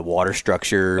the water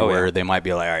structure where they might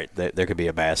be all right, there could be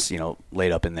a bass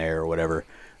laid up in there or whatever.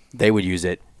 They would use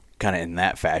it kind of in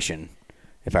that fashion,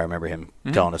 if I remember him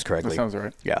telling us correctly. That sounds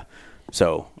right. Yeah.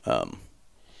 So.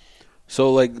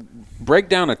 So, break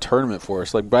down a tournament for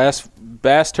us.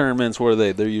 Bass tournaments, what are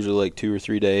they? They're usually 2 or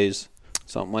 3 days,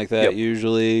 something like that. Yep.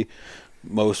 Usually,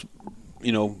 most,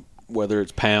 whether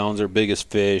it's pounds or biggest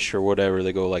fish or whatever,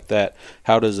 they go like that.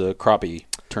 How does a crappie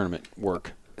tournament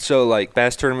work? So,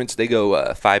 bass tournaments, they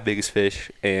go 5 biggest fish,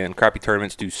 and crappie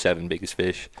tournaments do 7 biggest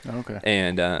fish. Okay.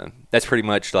 And that's pretty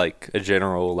much a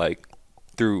general,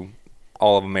 through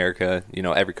all of America,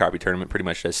 every crappie tournament pretty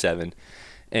much does 7.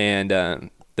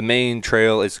 And the main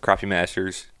trail is Crappie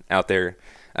Masters out there.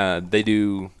 They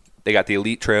got the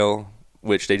Elite Trail,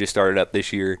 which they just started up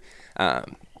this year. I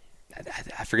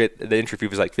forget, the entry fee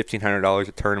was $1,500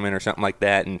 a tournament or something like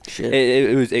that, and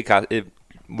it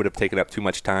would have taken up too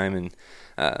much time and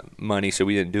money, so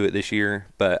we didn't do it this year.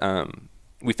 But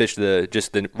we fished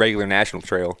just the regular national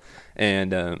trail,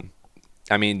 and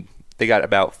they got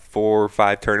about 4 or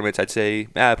 5 tournaments, I'd say.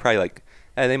 Probably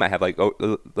they might have a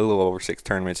little over 6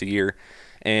 tournaments a year.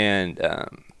 And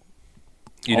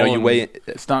you weigh it.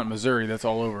 It's not Missouri. That's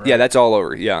all over. Right? Yeah, that's all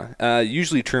over. Yeah.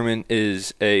 Usually Truman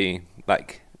is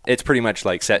it's pretty much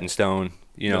set in stone.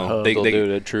 They'll do it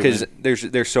at Truman because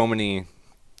there's so many.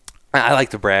 I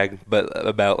like to brag, but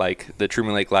about the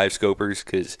Truman Lake live scopers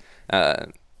because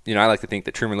I like to think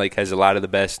that Truman Lake has a lot of the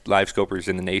best live scopers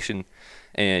in the nation.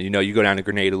 And, you go down to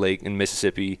Grenada Lake in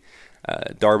Mississippi,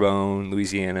 Darbone,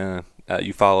 Louisiana,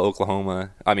 you follow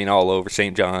Oklahoma, all over,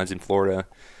 St. John's in Florida.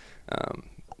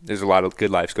 There's a lot of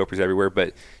good live scopers everywhere.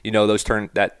 But, those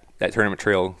that tournament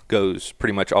trail goes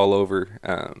pretty much all over.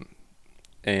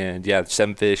 And, yeah,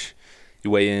 7 fish,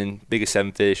 you weigh in, biggest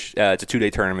 7 fish. It's a 2-day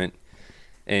tournament.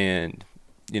 And,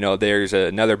 there's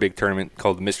another big tournament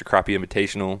called the Mr. Crappie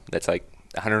Invitational. That's like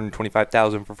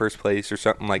 $125,000 for first place or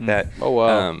something like that. Oh,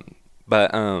 wow.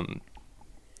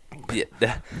 Yeah,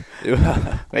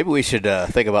 Maybe we should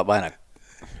think about buying a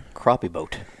crappie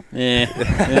boat.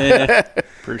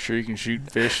 Pretty sure you can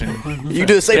shoot fish and You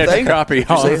do the same catch thing? a crappie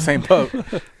all in the same boat.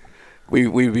 We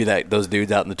would be those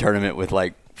dudes out in the tournament with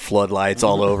like floodlights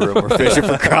all over them. We're fishing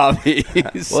for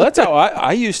crappies. Well, that's how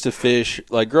I used to fish.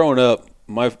 Like growing up,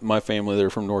 my family, they're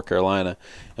from North Carolina,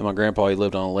 and my grandpa, he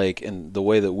lived on a lake. And the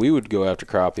way that we would go after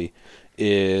crappie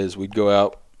is we'd go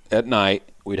out at night.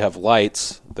 We'd have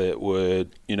lights that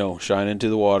would, shine into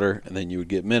the water, and then you would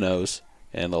get minnows,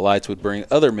 and the lights would bring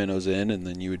other minnows in, and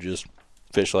then you would just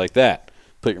fish like that.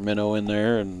 Put your minnow in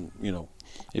there, and,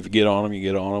 if you get on them, you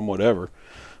get on them, whatever.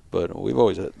 But we've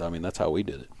always, that's how we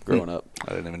did it growing up.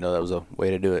 I didn't even know that was a way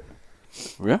to do it.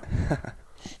 Yeah.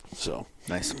 So.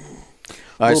 Nice.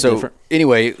 All right, so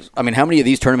anyway, how many of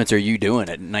these tournaments are you doing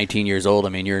at 19 years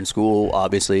old? You're in school,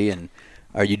 obviously, and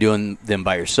are you doing them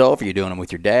by yourself? Are you doing them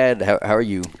with your dad? How are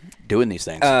you doing these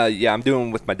things? Yeah, I'm doing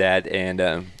them with my dad,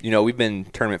 and, we've been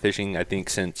tournament fishing, I think,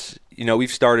 since, we've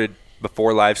started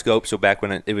before Live Scope, so back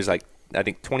when it was like, I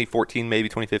think 2014, maybe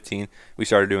 2015, we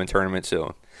started doing tournaments,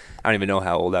 so I don't even know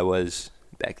how old I was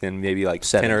back then, maybe like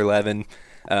 7 or 11.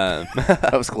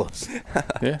 That was close.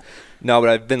 Yeah. No, but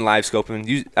I've been live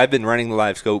scoping. I've been running the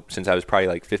live scope since I was probably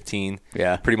like 15.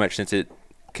 Yeah. Pretty much since it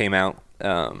came out.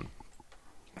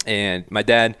 And my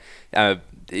dad,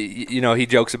 he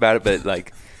jokes about it, but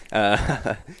like,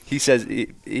 he says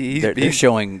They're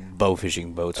showing bow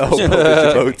fishing boats. bow fishing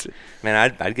boats.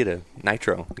 Man, I'd get a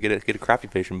nitro, get a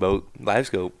crappie fishing boat, live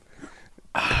scope.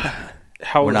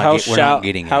 How We're not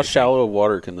getting how anything. shallow of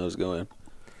water can those go in?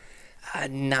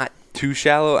 Not too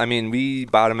shallow. We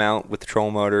bottom out with the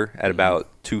troll motor at about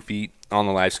 2 feet on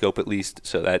the live scope at least,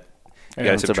 so that you got to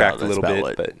that's subtract about- a little that's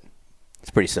bit. about But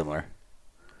It's pretty similar.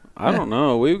 I don't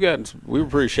know. We were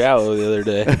pretty shallow the other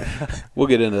day. We'll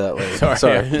get into that later.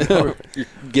 Sorry. You're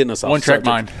getting us off One-track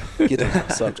subject. mind. Getting us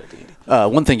off subject,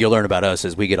 Andy. One thing you'll learn about us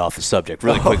is we get off the subject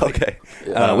really quickly. okay.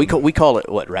 We call it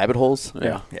what, rabbit holes?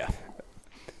 Yeah.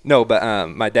 No, but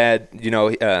my dad,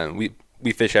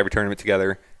 we fish every tournament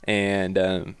together, and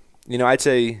I'd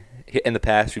say in the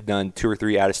past we've done 2 or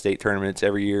 3 out-of-state tournaments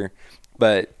every year,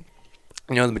 but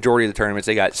the majority of the tournaments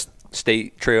they got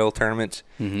state trail tournaments,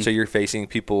 so you're facing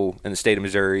people in the state of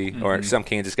Missouri, or some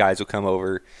Kansas guys will come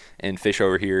over and fish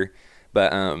over here.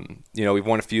 But we've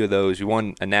won a few of those. We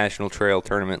won a national trail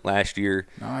tournament last year.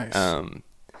 Nice.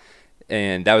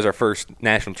 And that was our first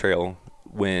national trail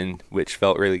win, which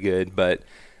felt really good. But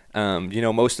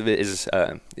most of it is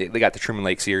they got the Truman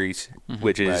Lake Series,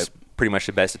 which is pretty much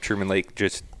the best of Truman Lake.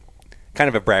 Just kind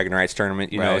of a bragging rights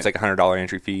tournament. It's like $100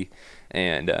 entry fee,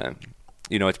 and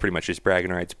it's pretty much just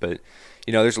bragging rights. But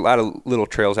there's a lot of little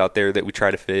trails out there that we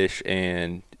try to fish,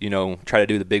 and try to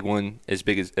do the big one as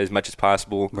big as much as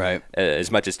possible, Right. As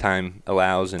much as time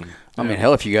allows. And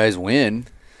Hell, if you guys win,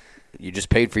 you just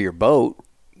paid for your boat.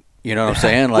 You know what I'm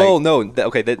saying? Like, well, no,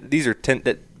 these are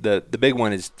the big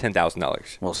one is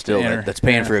 $10,000. well, still, Yeah. that's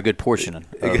paying for a good portion of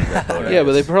that boat. Yeah,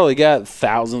 but they probably got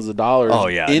thousands of dollars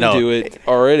into it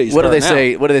already. What do they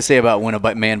starting say? What do they say about when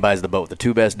a man buys the boat? The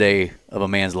 2 best day of a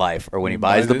man's life, or when he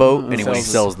buys the boat, and when he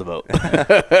sells the boat.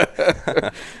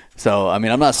 So, I'm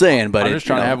not saying, but I'm just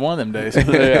trying to have one of them days.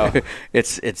 Yeah.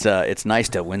 it's nice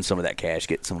to win some of that cash,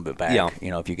 get some of it back. Yeah.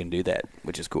 If you can do that,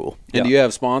 which is cool. And do you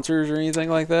have sponsors or anything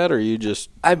like that, or you just?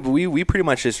 We pretty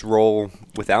much just roll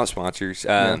without sponsors.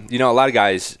 A lot of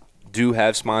guys do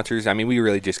have sponsors. We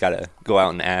really just got to go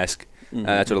out and ask.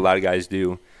 That's what a lot of guys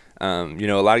do. A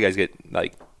lot of guys get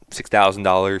like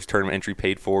 $6,000 tournament entry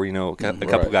paid for. A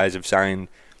couple guys have signed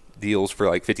deals for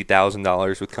like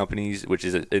 $50,000 with companies, which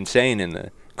is insane in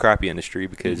the crappie industry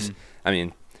because, I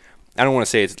don't want to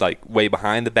say it's like way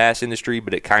behind the bass industry,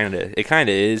 but it kind of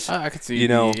is. I could see.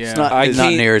 It's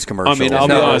not near as commercial. I'll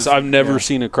be honest. I've never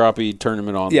seen a crappie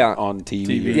tournament on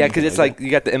TV. Yeah, because it's like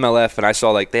you got the MLF, and I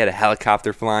saw like they had a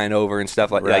helicopter flying over and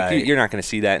stuff like that. Like you're not going to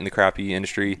see that in the crappie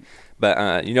industry,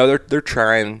 but they're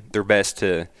trying their best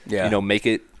to make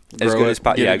it as good as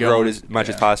possible. Yeah, grow it as much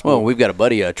as possible. Well, we've got a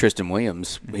buddy, Tristan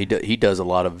Williams. He does a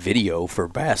lot of video for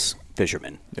bass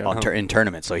fishermen in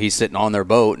tournaments. So he's sitting on their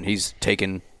boat and he's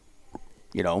taking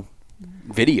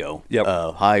video, Yep.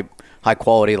 high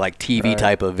quality like TV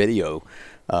type of video.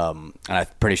 And I'm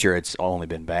pretty sure it's only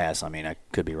been bass. I mean, I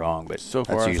could be wrong, but So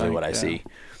far, that's I usually think, what I yeah. see.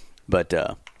 But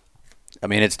I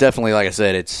mean, it's definitely, like I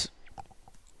said, it's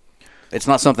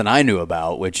not something I knew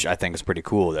about, which I think is pretty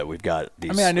cool that we've got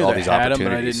these. I mean, I knew all they these had them, but I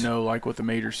opportunities. didn't know like what the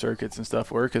major circuits and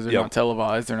stuff were because they're Yep. not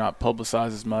televised, they're not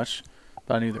publicized as much.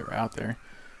 But I knew they were out there.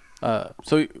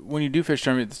 So when you do fish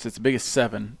tournaments, it's the biggest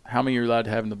 7. How many are you allowed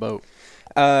to have in the boat?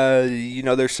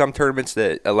 There's some tournaments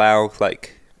that allow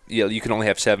you can only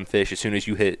have 7 fish as soon as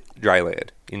you hit dry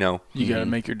land. You got to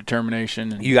make your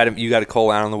determination. And You got to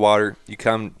call out on the water. You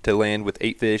come to land with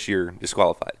 8 fish, you're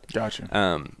disqualified. Gotcha.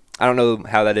 I don't know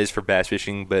how that is for bass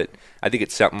fishing, but I think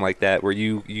it's something like that where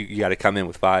you got to come in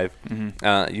with 5.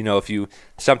 Mm-hmm.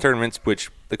 Some tournaments,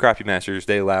 which the Crappie Masters,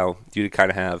 they allow you to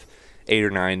kind of have 8 or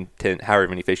 9, 10, however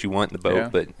many fish you want in the boat, Yeah.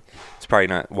 but it's probably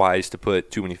not wise to put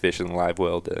too many fish in the live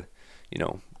well to,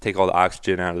 take all the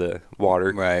oxygen out of the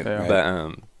water. Right. Yeah.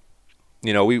 Right.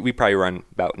 But we probably run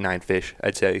about 9 fish,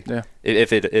 I'd say. Yeah. If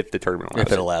the tournament allows.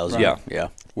 If it allows, Yeah. yeah.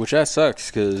 Which that sucks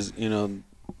because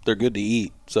they're good to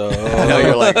eat. So I know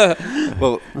you're like,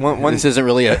 Well, one this isn't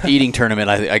really an eating tournament.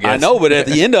 I guess. I know, but at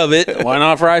the end of it, why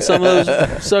not fry some of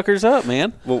those suckers up,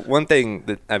 man? Well, one thing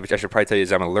that I should probably tell you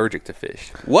is I'm allergic to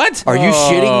fish. What? Are you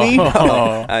shitting me?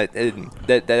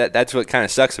 That's what kind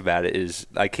of sucks about it is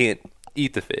I can't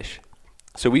eat the fish.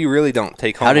 So we really don't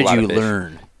take home How a did lot you of fish.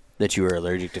 learn that you were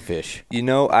allergic to fish?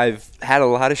 I've had a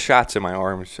lot of shots in my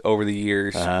arms over the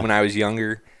years Uh-huh. when I was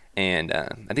younger, and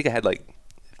I think I had like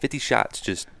 50 shots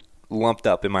just lumped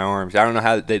up in my arms. I don't know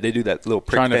how they do that little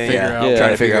prick Trying to thing. figure out. Yeah,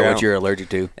 trying to figure out what you're allergic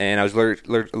to. And I was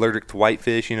allergic to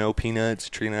whitefish, peanuts,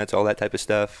 tree nuts, all that type of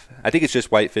stuff. I think it's just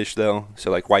whitefish, though,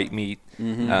 so like white meat.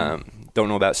 Don't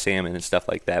know about salmon and stuff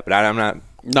like that, but I'm not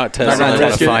Not I'm testing. not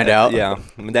trying to find out. Yeah.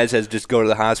 My dad says just go to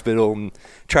the hospital and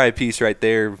try a piece right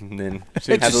there, and then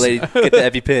have the lady get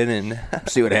the EpiPen and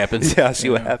See what happens. yeah, see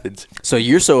what happens. So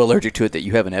you're so allergic to it that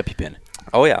you have an EpiPen.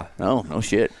 Oh, yeah. Oh, no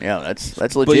shit. Yeah, that's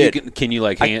But legit. can you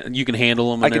you can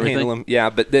handle them I and can everything? handle them, yeah.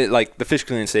 But the fish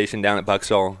cleaning station down at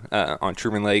Bucksall on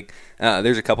Truman Lake,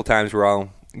 there's a couple times where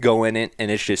I'll go in it,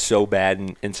 and it's just so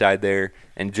bad inside there,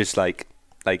 and just like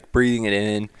breathing it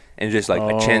in, and just like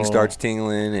my chin starts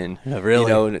tingling, and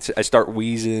really? and I start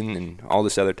wheezing and all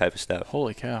this other type of stuff.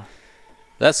 Holy cow.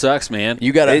 That sucks, man.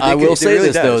 You got to. It I will it say really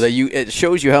this though, does. that it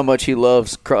shows you how much he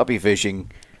loves crappie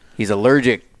fishing. He's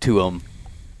allergic to them,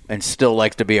 and still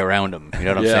likes to be around them. You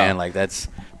know what I'm Yeah. saying? Like that's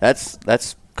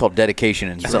called dedication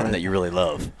and something that you really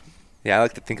love. Yeah, I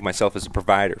like to think of myself as a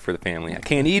provider for the family. I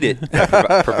can't eat it.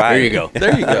 I provide. There you go.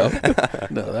 There you go.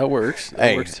 No, that works. That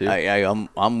Hey, works too.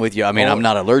 I'm with you. I mean, I'm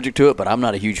not allergic to it, but I'm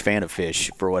not a huge fan of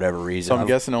fish for whatever reason. So I'm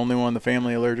guessing only one in the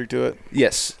family allergic to it.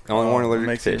 Yes, I only want allergic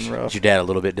Makes to it fish. rough. Is your dad a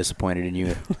little bit disappointed in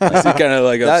you? kind of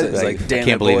like upset. It's Like, like, damn, I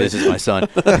can't believe this is my son.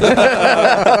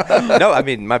 No, I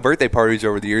mean my birthday parties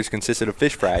over the years consisted of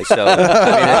fish fries, so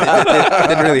it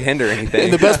didn't really hinder anything.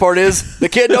 And the best part is the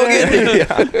kid don't get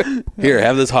it. Here,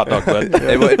 have this hot dog, bud.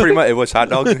 It was hot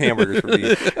dogs and hamburgers for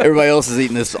me. Everybody else is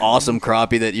eating this awesome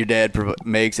crappie that your dad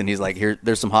makes, and he's like, "Here,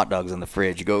 there's some hot dogs in the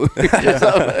fridge. Go."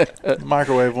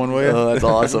 Microwave one, will you? Oh, that's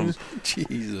awesome.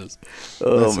 Jesus.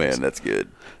 Oh man, that's good.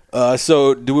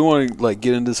 So, do we want to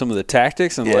get into some of the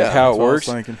tactics and Yeah, how That's it what I was works?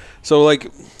 thinking. So,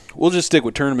 we'll just stick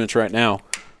with tournaments right now.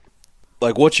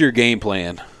 What's your game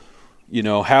plan?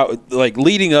 How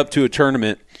leading up to a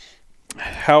tournament.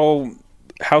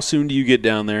 How soon do you get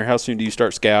down there? How soon do you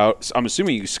start scout? I'm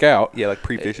assuming you scout. Yeah, like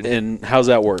pre-fishing. And how's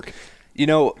that work?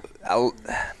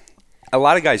 A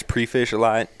lot of guys pre-fish a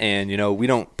lot, and we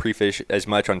don't pre-fish as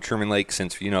much on Truman Lake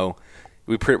since we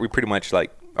pretty much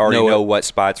already know what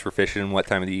spots we're fishing and what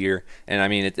time of the year. And I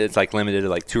mean it's limited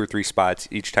to 2 or 3 spots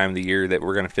each time of the year that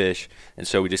we're gonna fish, and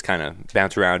so we just kind of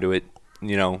bounce around to it,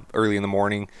 early in the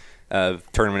morning of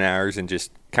tournament hours and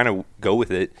just kind of go with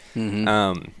it.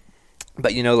 Mm-hmm.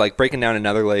 But breaking down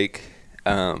another lake,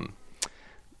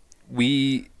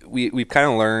 we've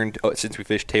kind of learned since we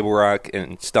fished Table Rock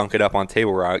and stunk it up on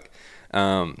Table Rock,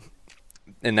 and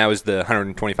that was the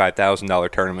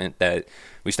 $125,000 tournament that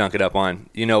we stunk it up on.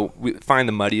 We find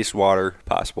the muddiest water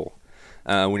possible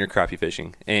when you're crappie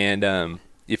fishing, and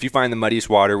if you find the muddiest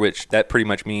water, which that pretty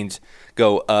much means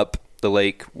go up the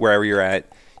lake wherever you're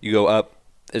at, you go up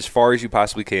as far as you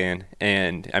possibly can,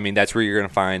 and I mean that's where you're going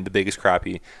to find the biggest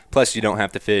crappie. Plus, you don't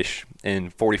have to fish in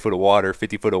 40 foot of water,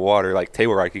 50 foot of water like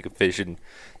Table Rock. You can fish in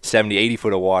 70, 80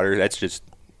 foot of water. That's just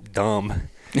dumb,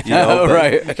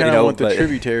 Right. I kind of want the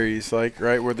tributaries,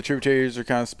 right where the tributaries are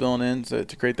kind of spilling in to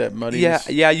create that muddies.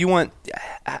 Yeah. You want.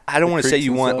 I don't want to say creeks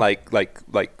you and want stuff?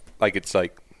 like it's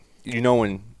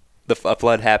when a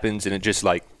flood happens and it just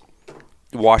like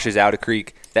washes out a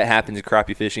creek. That happens in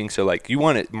crappie fishing. So like you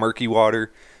want it murky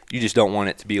water. You just don't want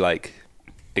it to be like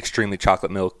extremely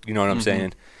chocolate milk. You know what I'm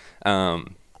saying?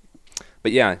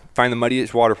 But yeah, find the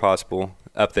muddiest water possible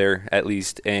up there at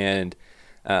least, and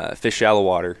fish shallow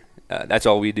water. That's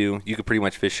all we do. You could pretty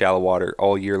much fish shallow water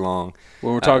all year long.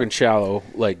 When we're talking shallow,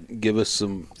 like give us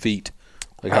some feet.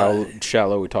 Like how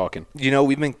shallow are we talking? You know,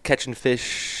 we've been catching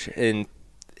fish in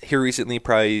here recently,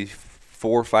 probably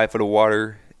 4 or 5 foot of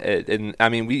water. And I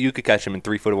mean, you could catch them in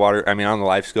 3 foot of water. I mean, on the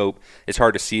live scope, it's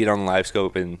hard to see it on the live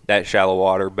scope in that shallow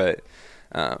water. But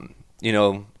you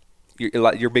know,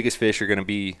 your biggest fish are going to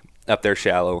be up there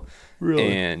shallow.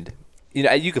 Really? And you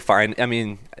know, you could find. I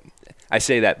mean, I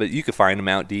say that, but you could find them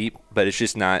out deep. But it's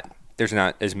just not. There's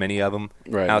not as many of them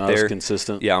out not there. as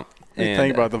consistent. Yeah. You And,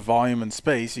 think about the volume and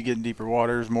space. You get in deeper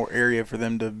water, there's more area for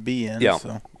them to be in. Yeah.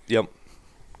 So.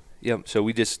 Yep. So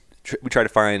we just we try to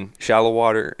find shallow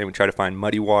water and we try to find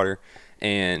muddy water,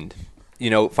 and you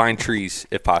know, find trees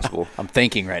if possible. I'm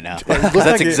thinking right now. looks That's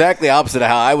like exactly opposite of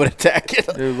how I would attack it.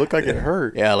 It looked like it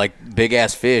hurt. Yeah, like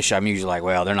big-ass fish, I'm usually like,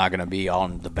 well, they're not going to be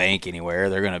on the bank anywhere.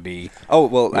 They're going to be... Oh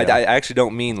well, I actually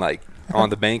don't mean like on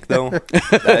the bank though.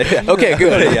 Okay,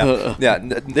 good. Yeah.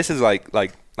 This is like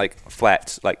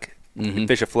flats, like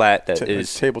fish a flat that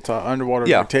is Tabletop, underwater,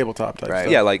 Yeah. like tabletop type right.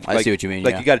 stuff. Yeah, like I see what you mean,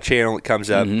 Like yeah. you got a channel that comes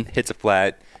up, hits a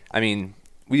flat. I mean,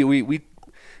 we've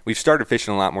started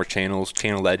fishing a lot more channels,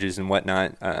 channel ledges and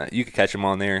whatnot. You could catch them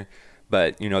on there,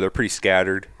 but you know they're pretty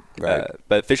scattered. Right.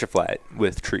 But fish a flat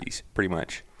with trees, pretty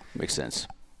much. Makes sense.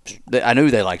 I knew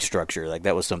they liked structure. Like,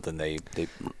 that was something they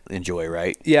enjoy,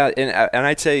 right? Yeah, and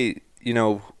I'd say, you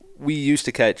know, we used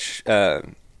to catch a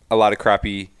lot of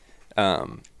crappie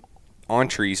on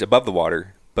trees above the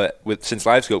water, but since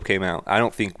LiveScope came out, I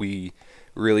don't think we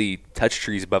really touch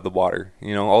trees above the water.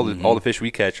 You know, all the fish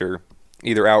we catch are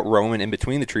either out roaming in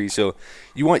between the trees. So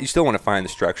you still want to find the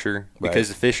structure because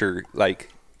the fish are like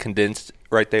condensed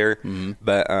right there,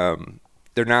 but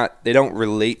they don't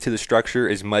relate to the structure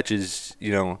as much as,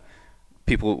 you know,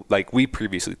 people like we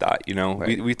previously thought. You know,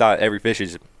 we thought every fish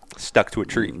is stuck to a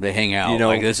tree. They hang out. You know,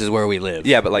 like, this is where we live.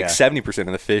 Yeah, but like 70%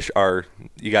 of the fish are,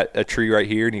 you got a tree right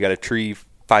here and you got a tree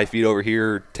 5 feet over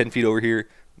here, 10 feet over here.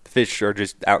 The fish are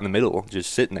just out in the middle,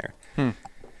 just sitting there.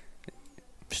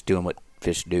 Just doing what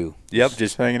fish do. Yep,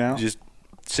 just hanging out? just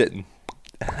sitting.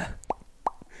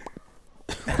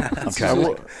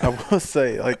 I will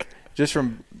say, like, just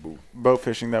from boat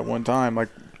fishing that one time, like,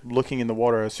 looking in the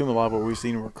water, I assume a lot of what we've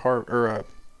seen were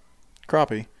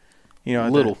crappie. You know,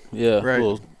 Little, yeah. right?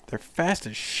 Little. They're fast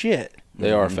as shit.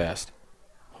 They are fast.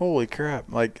 Holy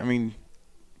crap! Like, I mean,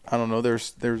 I don't know.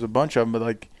 There's a bunch of them, but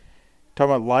like,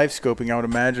 talking about live scoping, I would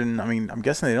imagine. I mean, I'm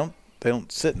guessing they don't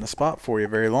sit in the spot for you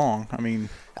very long. I mean,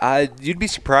 You'd be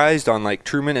surprised on like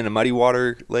Truman in a muddy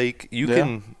water lake. You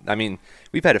can. I mean,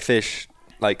 we've had a fish,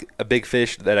 like a big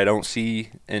fish that I don't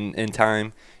see in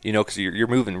time. You know, because you're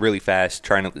moving really fast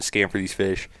trying to scan for these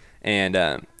fish. And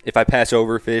if I pass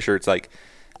over a fish or it's like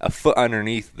a foot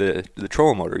underneath the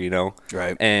trolling motor, you know,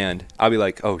 Right. and I'll be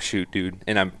like, oh shoot, dude,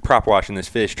 and I'm prop washing this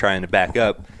fish trying to back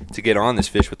up to get on this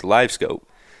fish with the live scope,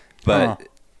 but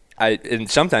and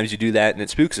sometimes you do that and it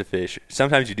spooks a fish.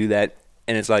 Sometimes you do that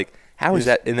and it's like, how is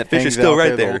that? And that fish is still right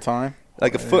the there, whole time.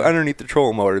 like a foot underneath the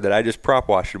trolling motor that I just prop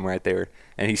washed him right there,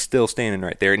 and he's still standing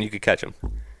right there, and you could catch him.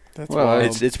 That's Well,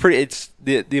 wild. It's pretty. It's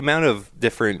the amount of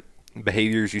different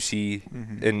behaviors you see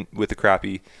in with the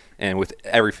crappie and with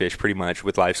every fish pretty much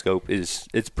with live scope it's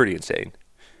pretty insane.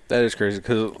 That is crazy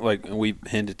because, like, we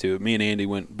hinted to it. Me and Andy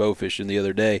went bow fishing the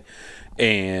other day,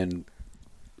 and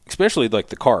especially like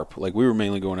the carp. Like, we were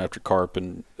mainly going after carp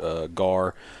and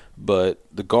gar, but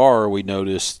the gar, we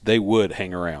noticed they would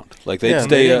hang around. Like, they'd Yeah, stay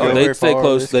they didn't go very far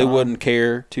close. this They time. wouldn't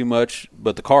care too much.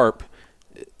 But the carp,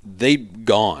 they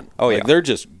gone. Oh, like, yeah. they're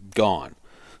just gone.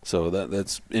 So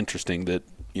that's interesting that,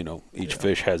 you know, each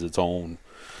fish has its own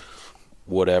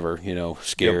whatever, you know,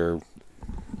 scare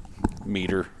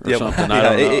meter or something. I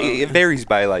don't know. It varies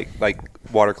by like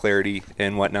water clarity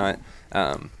and whatnot.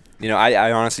 You know,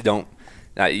 I honestly don't.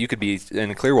 You could be in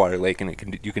a clear water lake and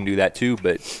you can do that too.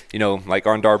 But you know, like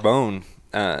on Darbone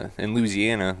in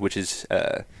Louisiana, which is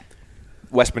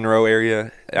West Monroe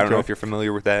area. I don't know if you're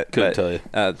familiar with that. Couldn't tell you.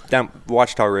 Down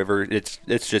Ouachita River, it's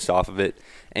just off of it,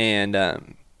 and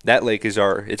that lake is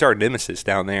our nemesis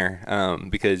down there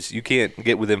because you can't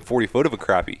get within 40 foot of a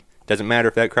crappie. Doesn't matter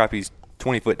if that crappie's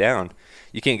 20 foot down.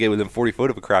 You can't get within 40 foot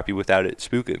of a crappie without it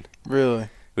spooking, Really?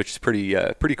 which is pretty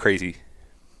crazy.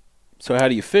 So how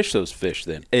do you fish those fish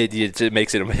then? It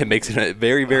makes it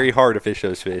very very hard to fish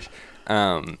those fish,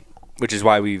 which is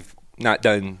why we've not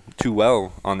done too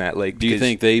well on that lake. Do you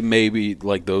think they maybe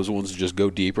like those ones just go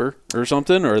deeper or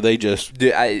something, or are they just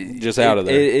out of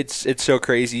there? It's so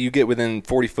crazy. You get within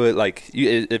 40 foot, like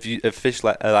if fish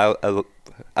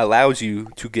allows you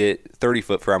to get 30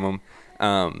 foot from him,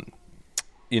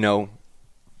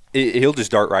 he'll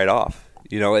just dart right off.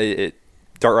 It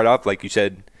dart right off, like you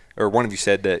said, or one of you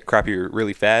said that crappie are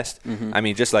really fast. Mm-hmm. I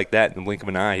mean, just like that, in the blink of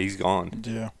an eye, he's gone.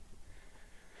 Yeah.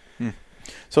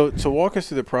 So walk us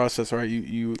through the process, right?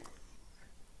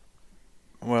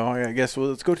 Well, I guess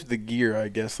let's go to the gear. I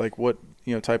guess like what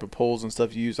type of poles and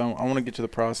stuff you use. I want to get to the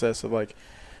process of like,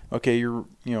 okay, you're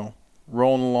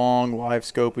rolling along, live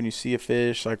scope, and you see a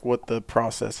fish, like what the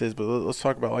process is. But let's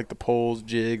talk about like the poles,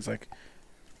 jigs, like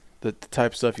the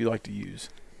type of stuff you like to use.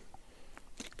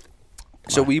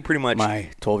 So we pretty much my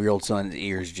 12-year-old son's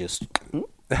ears just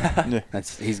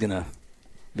he's gonna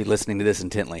be listening to this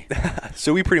intently.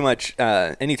 So we pretty much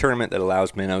any tournament that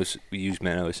allows minnows, we use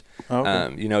minnows.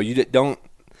 Okay. You don't.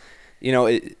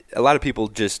 A lot of people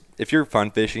just, if you're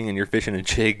fun fishing and you're fishing a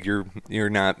jig, you're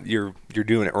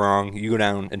doing it wrong. You go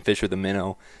down and fish with a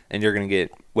minnow, and you're gonna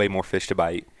get way more fish to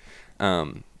bite.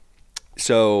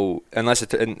 So unless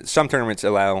and some tournaments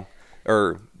allow,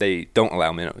 or they don't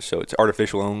allow minnows, so it's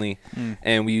artificial only.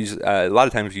 And we use a lot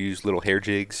of times we use little hair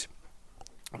jigs.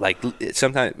 Like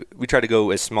sometimes we try to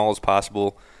go as small as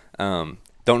possible. Don't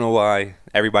know why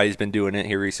everybody's been doing it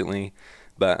here recently,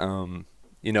 but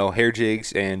hair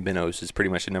jigs and minnows is pretty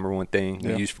much the number one thing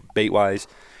we use bait wise.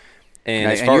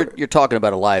 And you're talking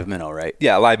about a live minnow, right?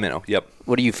 Yeah, a live minnow. Yep.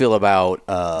 What do you feel about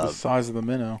the size of the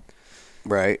minnow?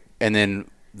 Right, and then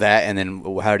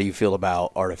how do you feel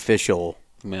about artificial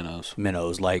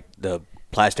minnows like the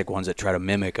plastic ones that try to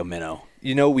mimic a minnow?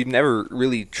 We've never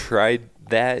really tried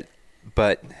that.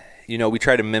 But we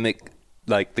try to mimic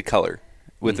like the color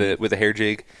with a hair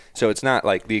jig, so it's not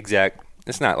like the exact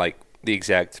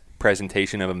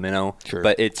presentation of a minnow, sure.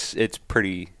 But it's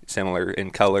pretty similar in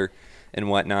color and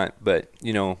whatnot. But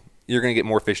you're gonna get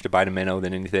more fish to bite a minnow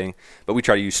than anything. But we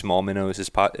try to use small minnows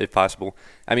if possible.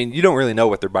 I mean, you don't really know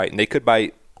what they're biting. They could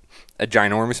bite a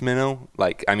ginormous minnow.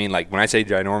 Like when I say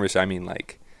ginormous, I mean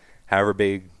like however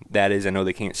big that is. I know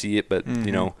they can't see it, but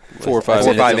 4 or 5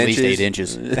 inches. At inches. least 8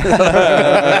 inches.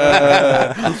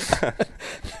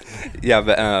 Yeah,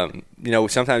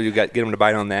 but sometimes you got to get them to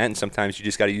bite on that, and sometimes you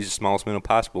just got to use the smallest minnow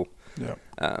possible. Yeah.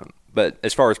 But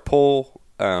as far as pole,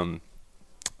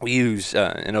 we use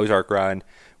an Ozark rod,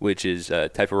 which is a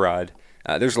type of rod.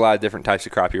 There's a lot of different types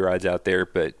of crappie rods out there,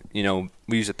 but we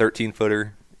use a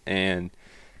 13-footer, and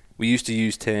we used to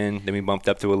use 10, then we bumped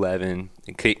up to 11.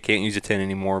 And can't use a 10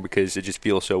 anymore because it just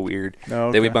feels so weird. Oh,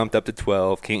 okay. Then we bumped up to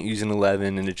 12, can't use an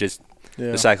 11, and it just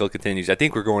the cycle continues. I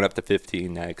think we're going up to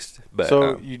 15 next. But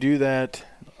so you do that.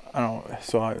 I don't know.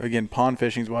 So again, pond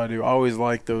fishing is what I do. I always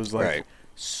like those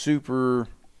super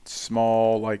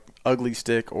small, like ugly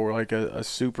stick, or like a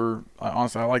super.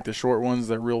 Honestly, I like the short ones.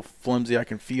 They're real flimsy. I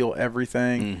can feel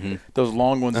everything. Mm-hmm. Those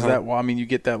long ones, is that why? I mean, you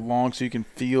get that long so you can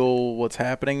feel what's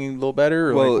happening a little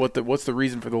better. Or well, what's the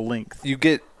reason for the length? You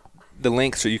get the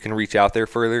length so you can reach out there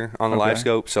further on the live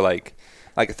scope. So like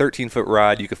a 13-foot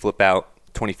rod, you could flip out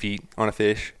 20 feet on a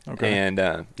fish. Okay.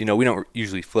 And we don't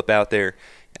usually flip out there.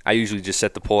 I usually just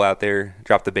set the pole out there,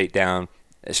 drop the bait down.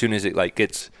 As soon as it like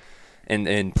gets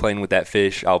and playing with that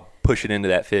fish, I'll push it into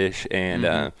that fish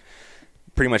and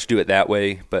pretty much do it that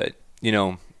way. But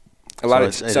it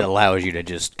allows you to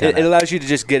just it allows you to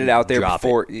just get it out there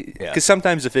before, because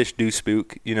sometimes the fish do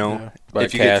spook.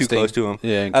 If you get too close to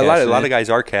them, a lot of guys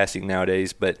are casting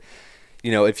nowadays. But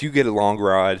if you get a long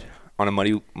rod on a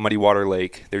muddy water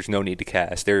lake, there's no need to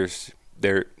cast.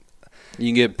 You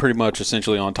can get pretty much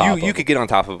essentially on top of them. You could get on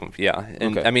top of them, yeah.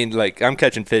 And okay. I mean, like, I'm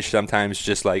catching fish sometimes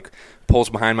just like poles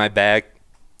behind my back.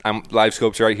 Live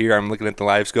scope's right here. I'm looking at the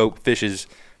live scope. Fish is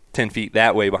 10 feet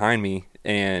that way behind me.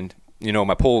 And,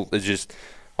 my pole is just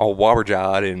all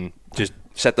wobber-jawed and just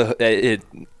set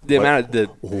amount of the...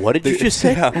 What did you just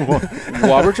say?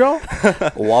 Wobberjaw?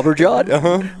 Wobberjawed?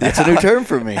 Uh-huh. That's a new term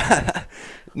for me.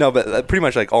 No, but pretty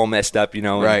much like all messed up, Right.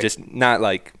 and just not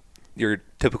like your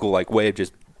typical like way of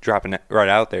just dropping it right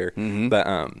out there. Mm-hmm.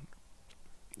 But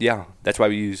that's why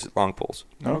we use long poles.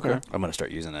 Okay. I'm gonna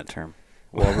start using that term.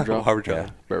 Wobberjaw? Wobberjaw. Yeah.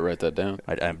 Better write that down.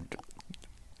 I'm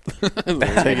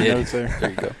Taking notes there. There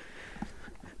you go.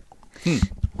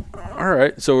 All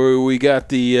right. So we got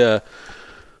the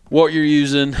what you're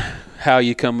using, how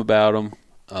you come about them.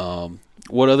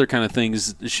 What other kind of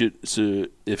things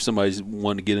if somebody's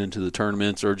wanting to get into the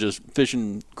tournaments or just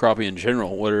fishing crappie in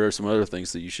general, what are some other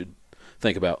things that you should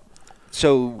think about?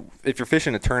 So if you're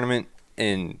fishing a tournament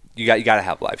and you got to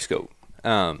have live scope.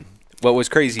 what was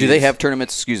crazy. Do they have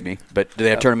tournaments? Excuse me, but do they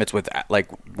have tournaments with like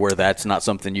where that's not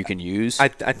something you can use? I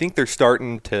think they're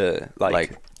starting to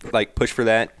like push for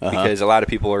that because a lot of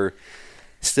people are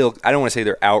still. I don't want to say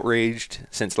they're outraged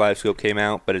since LiveScope came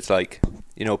out, but it's like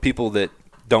people that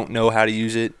don't know how to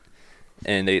use it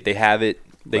and they have it.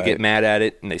 They get mad at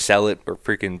it and they sell it or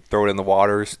freaking throw it in the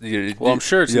waters. Well, I'm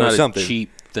sure it's not something. A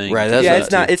cheap thing. Right.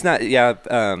 It's not. Yeah.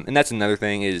 And that's another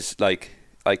thing is like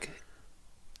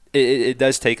it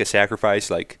does take a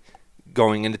sacrifice, like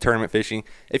going into tournament fishing.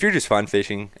 If you're just fun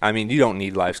fishing, I mean, you don't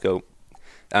need LiveScope.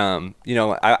 I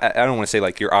don't want to say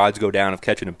like your odds go down of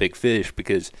catching a big fish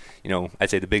because, I'd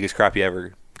say the biggest crappie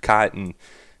ever caught and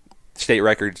state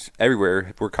records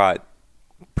everywhere were caught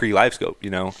pre-LiveScope,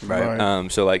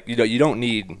 Right. So like, you don't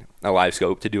need a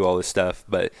LiveScope to do all this stuff,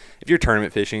 but if you're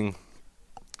tournament fishing,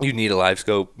 you need a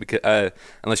LiveScope because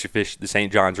unless you fish the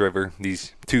St. Johns River.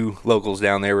 These two locals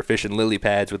down there were fishing lily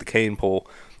pads with a cane pole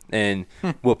and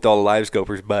whooped all the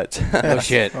LiveScopers' butts. Oh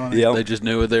shit! Yep. They just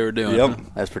knew what they were doing. Yep. Huh?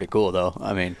 That's pretty cool, though.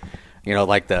 I mean,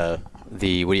 like the what do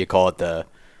you call it? The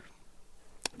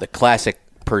classic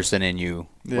person in you,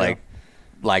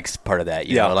 likes part of that.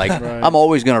 You know, like Right. I'm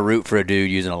always gonna root for a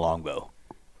dude using a longbow.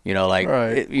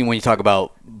 Right. When you talk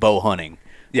about bow hunting,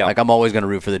 Yeah. like I'm always gonna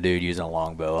root for the dude using a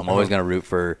longbow. I'm always gonna root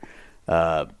for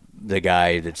the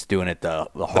guy that's doing it the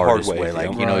hardest hard way, way. Like,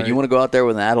 Right. you want to go out there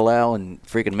with an Adelaide and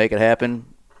freaking make it happen.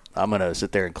 I'm going to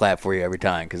sit there and clap for you every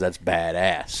time because that's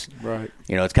badass. Right.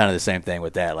 It's kind of the same thing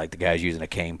with that. Like the guys using a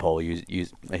cane pole,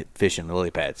 use fishing the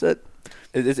lily pads. It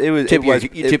was Tip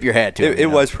your hat to it. them, It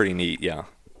was pretty neat, yeah.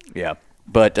 Yeah.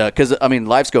 But because,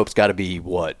 LiveScope's got to be,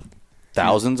 what,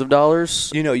 thousands of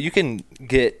dollars? You can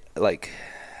get, like,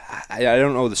 I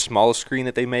don't know the smallest screen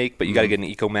that they make, but you got to get an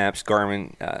EcoMaps,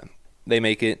 Garmin. They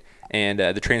make it. And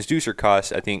the transducer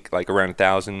costs, I think, like around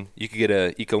 $1,000. You could get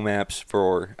a EcoMaps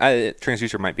for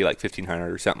transducer might be like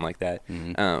 $1,500 or something like that.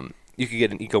 Mm-hmm. You could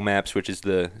get an EcoMaps, which is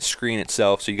the screen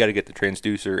itself. So you got to get the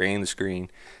transducer and the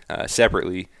screen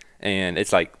separately, and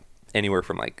it's like anywhere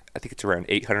from I think it's around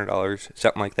 $800,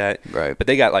 something like that. Right. But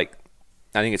they got I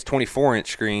think it's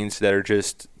 24-inch screens that are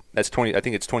just I think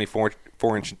it's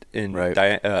 24-inch in Right.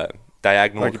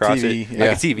 diagonal Like a across TV, it, yeah.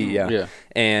 like a TV, yeah. Yeah.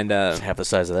 And It's half the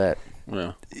size of that.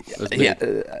 Yeah. That's big. yeah,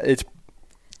 it's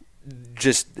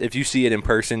just if you see it in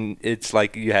person, it's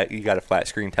like you got a flat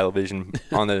screen television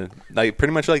on the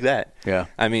pretty much like that. Yeah.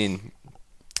 I mean,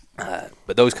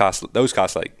 but those cost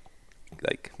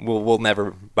like we'll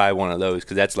never buy one of those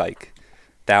because that's like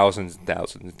thousands and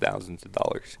thousands and thousands of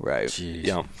dollars. Right. Jeez.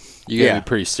 You know, You gotta Yeah. be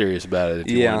pretty serious about it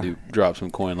if you Yeah. want to drop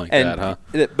some coin like and that,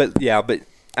 huh? but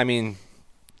I mean,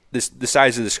 the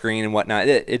size of the screen and whatnot,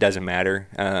 it doesn't matter.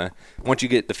 Once you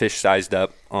get the fish sized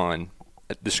up on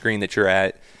the screen that you're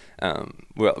at,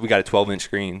 well, we got a 12-inch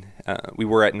screen. We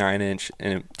were at 9-inch,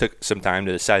 and it took some time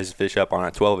to size the fish up on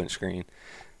a 12-inch screen.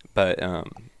 But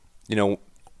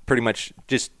pretty much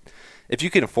just if you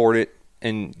can afford it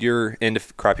and you're into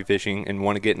crappie fishing and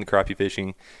want to get into crappie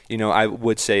fishing, I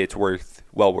would say it's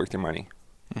well worth your money.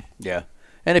 Yeah.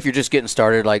 And if you're just getting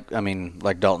started, like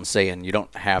Dalton's saying, you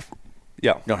don't have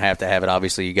Yeah. to have it.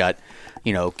 Obviously, you got,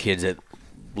 kids that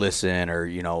listen or,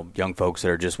 young folks that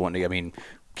are just wanting to,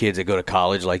 kids that go to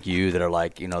college like you that are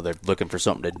like, they're looking for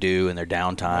something to do in their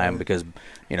downtime because,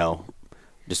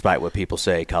 despite what people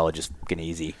say, college is fucking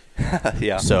easy.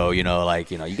 Yeah. So, you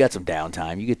got some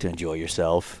downtime. You get to enjoy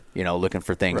yourself, looking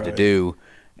for things to Right. do.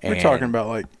 We're And- talking about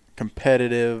like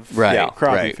competitive Right, crappie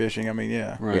right. fishing.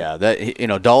 Yeah. Right. Yeah,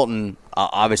 that Dalton.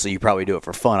 Obviously, you probably do it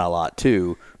for fun a lot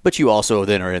too, but you also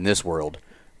then are in this world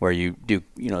where you do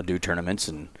tournaments,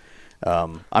 and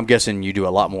I'm guessing you do a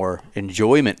lot more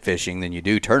enjoyment fishing than you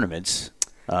do tournaments.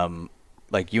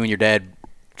 Like you and your dad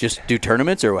just do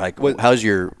tournaments, or like how's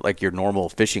your normal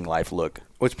fishing life look?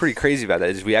 What's pretty crazy about that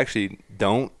is we actually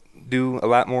don't do a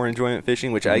lot more enjoyment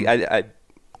fishing, which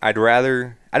I'd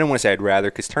rather. I don't want to say I'd rather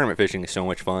because tournament fishing is so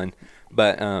much fun.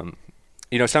 But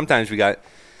sometimes we got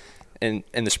in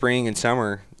the spring and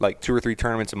summer like 2 or 3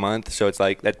 tournaments a month, so it's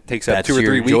like that takes up That's 2 or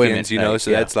your 3 enjoyment weekends. night, So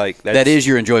yeah. that is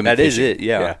your enjoyment. That is fishing. it.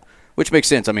 Yeah. Which makes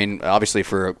sense. Obviously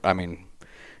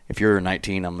if you're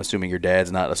 19, I'm assuming your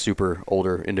dad's not a super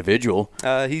older individual.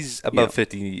 He's above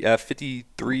 50,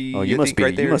 53. Oh, you I must think, be.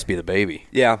 right there. You must be the baby.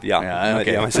 Yeah.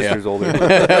 okay. My sister's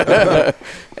older.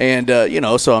 And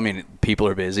so people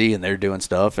are busy and they're doing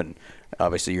stuff, and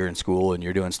obviously you're in school and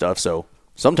you're doing stuff. So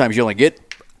sometimes you only get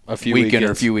A few weekend or a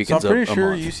weekends. few So I'm weekends. pretty a sure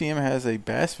month. UCM has a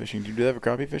bass fishing team. Do they have a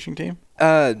crappie fishing team?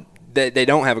 They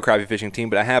don't have a crappie fishing team,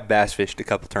 but I have bass fished a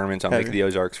couple tournaments on Have Lake of you? the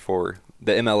Ozarks for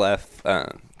the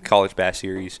MLF College Bass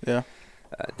Series. Yeah.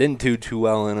 Didn't do too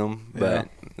well in them, but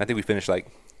I think we finished like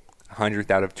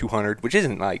 100th out of 200, which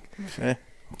isn't like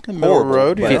middle of the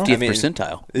road, but, 50th I mean,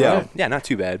 percentile. Yeah, Right. yeah, not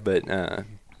too bad. But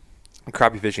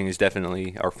crappie fishing is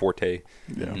definitely our forte.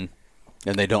 Yeah. Mm-hmm.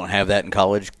 And they don't have that in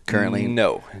college currently?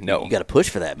 No. You got to push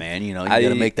for that, man. You got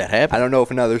to make that happen. I don't know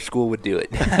if another school would do it.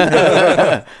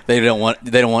 They don't want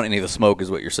any of the smoke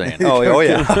is what you're saying. oh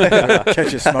yeah.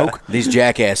 Catch a smoke. These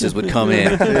jackasses would come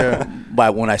in. Yeah. By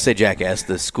when I say jackass,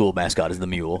 the school mascot is the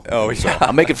mule. Oh, So yeah.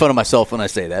 I'm making fun of myself when I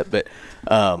say that, but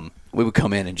we would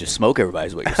come in and just smoke everybody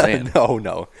is what you're saying.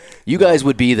 No. You guys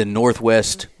would be the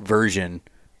Northwest version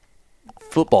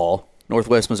football,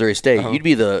 Northwest Missouri State. You'd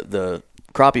be the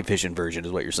crappie fishing version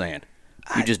is what you're saying.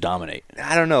 You just dominate.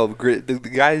 I don't know. The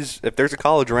guys, if there's a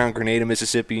college around Grenada,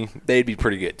 Mississippi, they'd be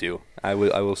pretty good too. I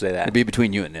will say that. It'd be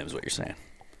between you and them is what you're saying.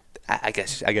 I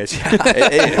guess.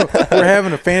 Yeah. We're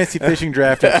having a fantasy fishing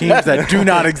draft of teams that do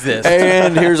not exist.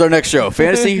 And here's our next show.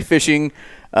 Fantasy fishing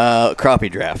crappie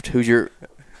draft. Who's your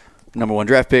number one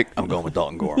draft pick? I'm going with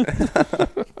Dalton Gorham.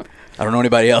 I don't know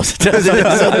anybody else that does it,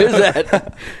 so there's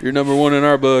that. You're number one in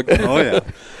our book. Oh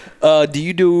yeah. Do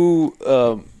you do?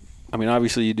 I mean,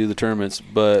 obviously you do the tournaments,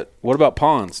 but what about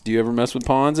ponds? Do you ever mess with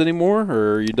ponds anymore,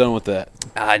 or are you done with that?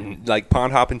 Like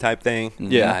pond hopping type thing.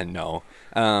 Yeah. No.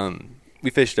 We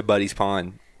fished a buddy's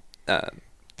pond.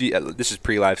 This is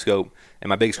pre-live scope, and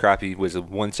my biggest crappie was a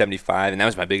 175, and that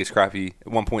was my biggest crappie,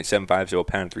 1.75, so a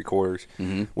pound and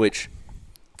 3/4, which,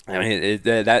 I mean,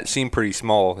 that seemed pretty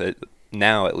small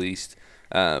now at least,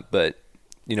 but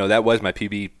that was my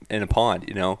PB in a pond,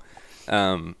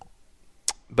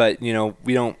 but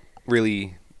we don't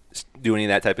really do any of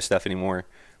that type of stuff anymore.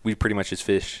 We pretty much just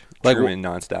fish Truman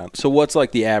nonstop. So what's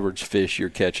like the average fish you're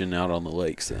catching out on the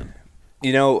lakes then?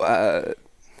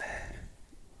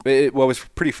 What was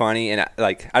pretty funny, and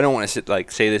I don't want to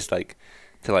say this I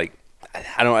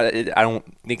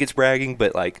don't think it's bragging,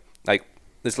 but like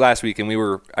this last weekend we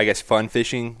were, I guess, fun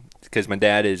fishing because my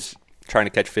dad is trying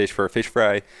to catch fish for a fish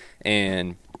fry,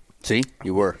 and See,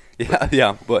 you were.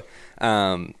 yeah, but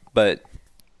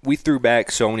we threw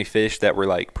back so many fish that were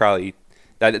like probably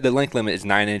the length limit is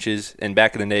 9 inches, and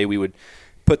back in the day we would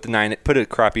put a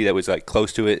crappie that was like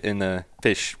close to it in the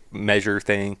fish measure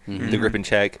thing, the grip and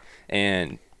check,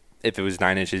 and if it was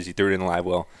 9 inches, you threw it in the live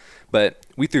well. But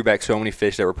we threw back so many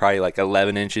fish that were probably like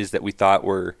 11 inches that we thought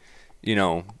were,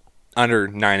 under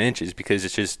 9 inches because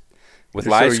it's just with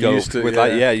You're live so scope. used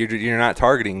to- You're not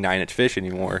targeting 9-inch fish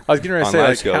anymore. I was going to on say, live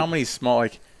like, scope. how many small,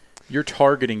 like, you're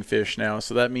targeting fish now,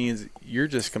 so that means you're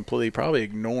just completely probably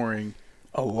ignoring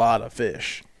a lot of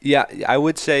fish. Yeah, I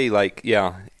would say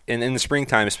in the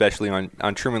springtime, especially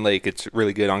on Truman Lake, it's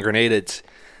really good. On Grenada, it's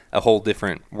a whole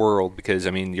different world because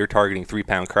you're targeting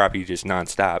 3-pound crappie just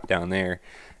nonstop down there,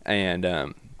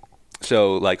 and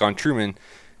so like on Truman,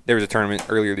 there was a tournament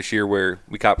earlier this year where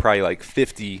we caught probably like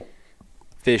 50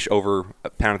 fish over a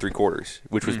pound and 3/4,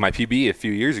 which was my PB a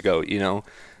few years ago.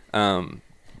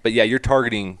 But yeah, you're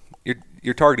targeting.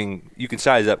 You can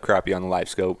size up crappie on the live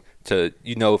scope to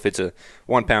if it's a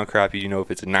 1 pound crappie,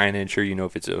 if it's a 9-incher,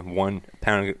 if it's a 1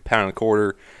 pound and a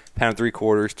quarter, pound and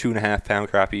 3/4, 2.5 pound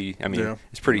crappie. I mean,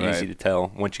 it's pretty easy to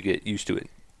tell once you get used to it.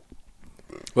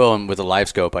 Well, and with a live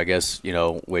scope, I guess,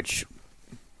 which,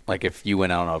 like if you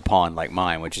went out on a pond like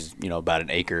mine, which is, about an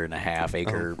acre and a half,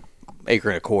 acre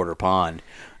and a quarter pond,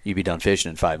 you'd be done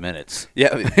fishing in 5 minutes.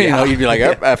 Yeah. You'd be like,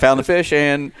 I found the fish,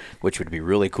 and which would be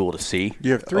really cool to see.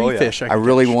 You have 3 fish. I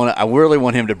really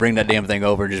want him to bring that damn thing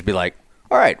over and just be like,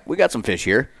 all right, we got some fish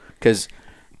here. Because,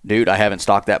 dude, I haven't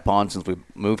stocked that pond since we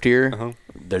moved here.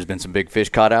 There's been some big fish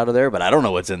caught out of there, but I don't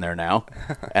know what's in there now.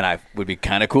 And I would be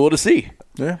kind of cool to see.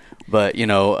 Yeah. But,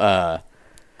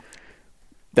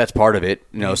 that's part of it,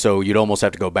 so you'd almost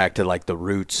have to go back to like the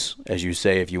roots, as you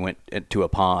say, if you went to a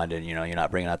pond and, you're not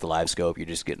bringing out the live scope, you're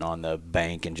just getting on the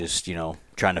bank and just,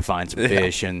 trying to find some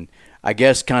fish. And I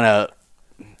guess kind of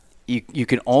you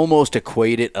can almost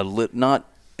equate it not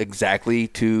exactly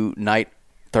to night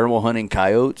thermal hunting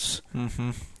coyotes,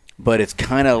 but it's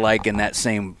kind of like in that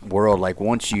same world. Like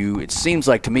it seems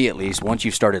like to me at least, once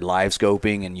you've started live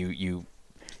scoping and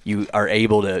you are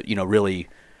able to, really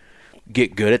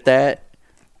get good at that,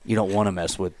 you don't want to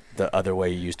mess with the other way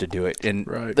you used to do it. And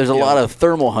there's a lot of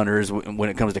thermal hunters when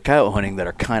it comes to coyote hunting that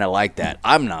are kind of like that.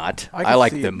 I'm not. I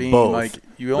like them both. Like,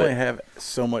 you only have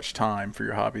so much time for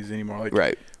your hobbies anymore.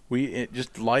 Like,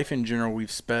 just life in general, we've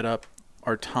sped up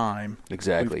our time.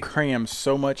 Exactly. We've crammed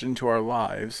so much into our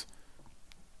lives.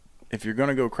 If you're going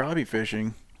to go crappie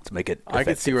fishing, to make it I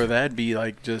could see where that'd be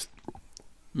like just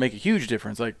make a huge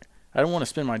difference. Like, I don't want to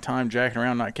spend my time jacking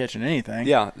around not catching anything.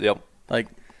 Yeah. Yep. Like,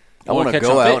 I want to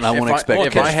go out and I want to expect to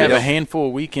catch if I have fish. a handful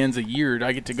of weekends a year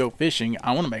I get to go fishing,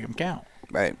 I want to make them count.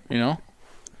 Right.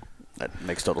 That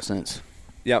makes total sense.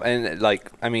 Yeah, and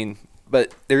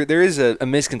but there is a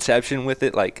misconception with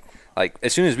it. Like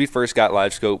as soon as we first got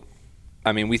live scope,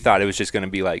 we thought it was just going to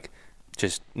be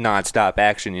just nonstop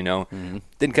action.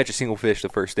 Didn't catch a single fish the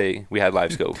first day we had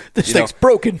live scope. This thing's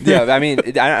broken. Yeah,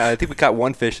 I think we caught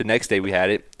one fish the next day we had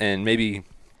it, and maybe.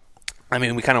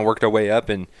 We kind of worked our way up,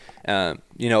 and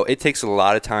it takes a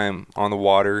lot of time on the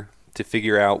water to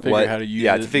figure out how to use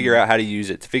it. to figure out how to use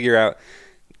it, to figure out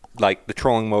the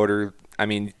trolling motor.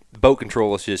 Boat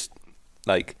control is just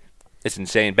it's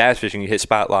insane. Bass fishing, you hit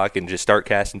spot lock and just start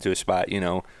casting to a spot.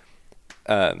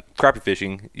 Crappie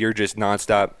fishing, you're just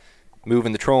nonstop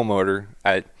moving the trolling motor.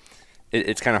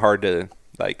 It's kind of hard to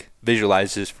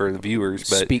visualize this for the viewers,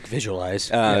 but visualize.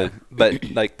 But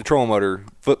the trolling motor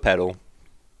foot pedal.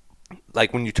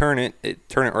 When you turn it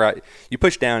right. You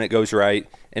push down, it goes right,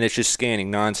 and it's just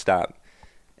scanning nonstop.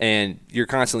 And you're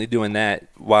constantly doing that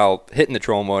while hitting the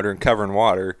trolling motor and covering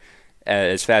water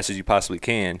as fast as you possibly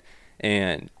can.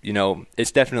 And,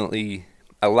 it's definitely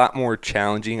a lot more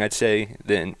challenging, I'd say,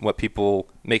 than what people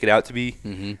make it out to be,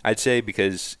 I'd say,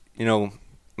 because, a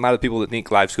lot of people that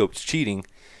think live scope is cheating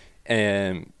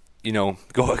and, go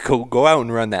out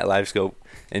and run that live scope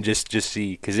and just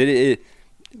see. Because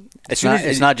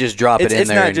it's not just drop it in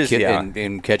there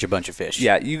and catch a bunch of fish.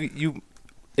 Yeah, you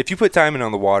if you put time in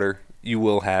on the water, you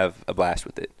will have a blast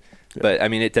with it. Yeah. But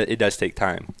it does take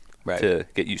time to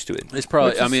get used to it. It's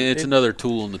probably it's another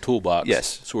tool in the toolbox.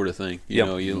 Yes, sort of thing. You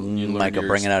learn Micah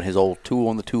bringing out his old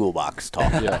tool in the toolbox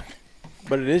talk. Yeah,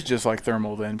 but it is just like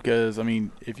thermal then, because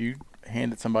if you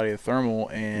handed somebody a thermal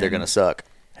and they're gonna suck.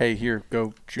 Hey, here,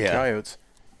 go shoot coyotes.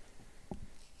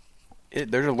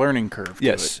 There's a learning curve to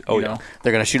yes. it. Yeah.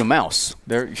 They're gonna shoot a mouse.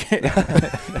 That's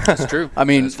true.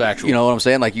 It's factual. You know what I'm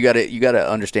saying? You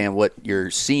gotta understand what you're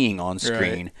seeing on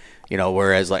screen. Right.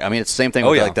 Whereas it's the same thing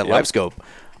with that live scope.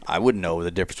 I wouldn't know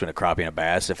the difference between a crappie and a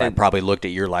bass if I probably looked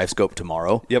at your live scope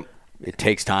tomorrow. Yep. It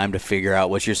takes time to figure out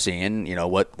what you're seeing.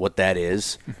 What that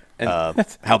is. And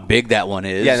how big that one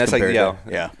is. Yeah, that's like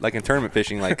in tournament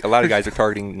fishing, a lot of guys are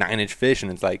targeting 9-inch fish,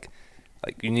 and it's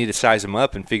you need to size them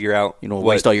up and figure out.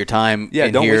 Waste all your time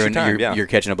in don't here waste your and time, you're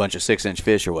catching a bunch of 6-inch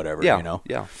fish or whatever. Yeah,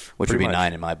 which pretty would be much.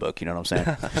 9 in my book. You know what I'm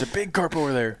saying? There's a big carp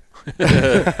over there.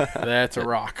 That's a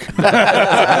rock.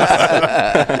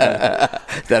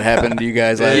 That happened to you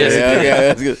guys? Yes,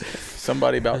 that's good.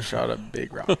 Somebody about shot a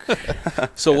big rock.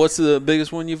 So what's the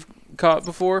biggest one you've caught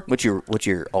before? What's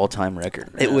your all-time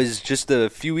record? It was just a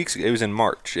few weeks ago. It was in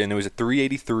March, and it was a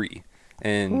 383.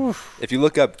 And if you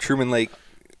look up Truman Lake,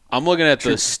 I'm looking at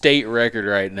the state record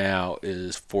right now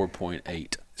is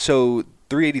 4.8. So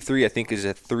 383, I think, is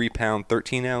a 3-pound,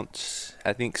 13-ounce.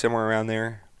 I think somewhere around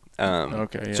there.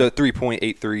 Okay. Yeah. So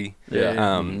 3.83.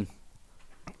 Yeah.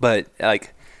 But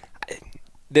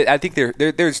I think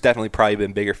there's definitely probably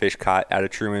been bigger fish caught out of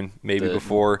Truman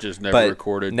before, just never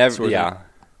recorded. Never. Yeah.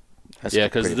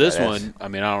 Because this one, I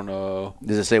don't know.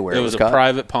 Does it say where it was a caught?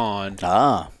 private pond.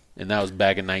 And that was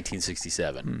back in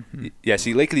 1967. Mm-hmm. Yeah.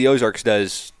 See, Lake of the Ozarks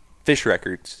does fish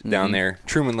records down there.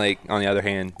 Truman Lake, on the other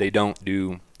hand, they don't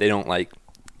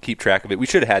keep track of it. We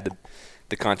should have had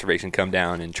the conservation come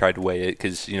down and tried to weigh it,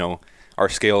 because our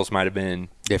scales might have been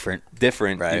different,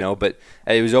 right. But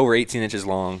it was over 18 inches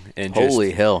long, and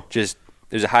holy hell, just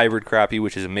there's a hybrid crappie,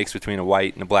 which is a mix between a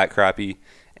white and a black crappie,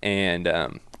 and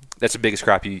that's the biggest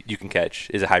crappie you can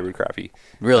catch is a hybrid crappie.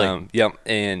 Really? Yep.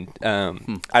 And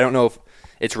I don't know if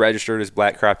it's registered as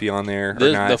black crappie on there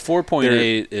or not. The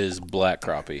 4.8 is black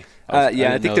crappie.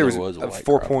 I think there was a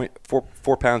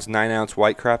 4 pounds 9 ounce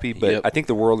white crappie, but I think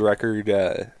the world record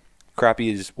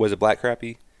crappie was a black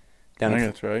crappie. I think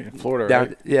that's right. In Florida,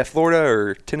 right? Yeah, Florida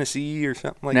or Tennessee or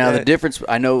something like that. Now the difference,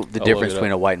 I know the difference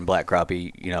between a white and black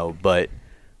crappie, but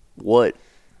what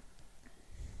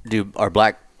are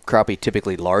black crappie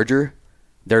typically larger?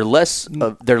 They're less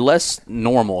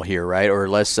normal here, right? Or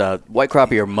less white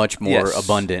crappie are much more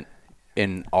abundant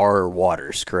in our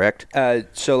waters, correct?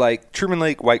 So Truman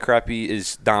Lake white crappie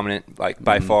is dominant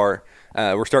by far.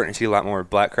 We're starting to see a lot more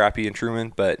black crappie in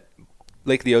Truman, but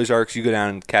Lake of the Ozarks, you go down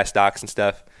and cast docks and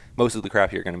stuff, most of the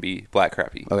crappie are going to be black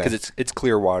crappie because it's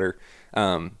clear water.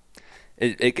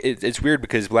 It's weird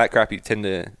because black crappie tend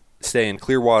to stay in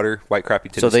clear water. White crappie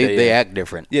tend to stay they act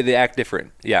different. Yeah, they act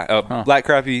different. Yeah, black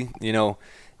crappie,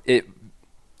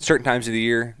 certain times of the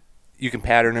year you can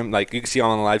pattern them. You can see them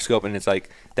on the live scope, and it's like,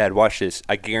 Dad, watch this.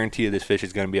 I guarantee you this fish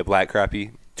is going to be a black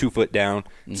crappie, 2 foot down,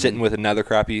 sitting with another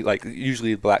crappie.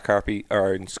 Usually black crappie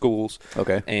are in schools.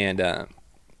 Okay. And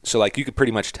so you could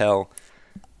pretty much tell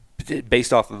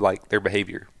based off of their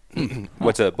behavior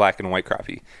what's a black and white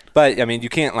crappie. But you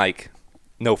can't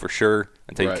know for sure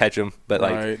until you catch them. But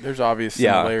like, there's obvious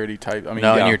similarity type. I mean,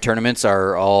 in your tournaments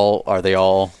are they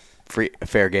all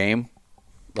fair game?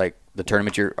 Like the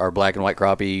tournament are black and white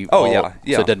crappie. Oh yeah.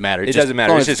 So it doesn't matter. It doesn't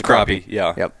matter. It's just crappie.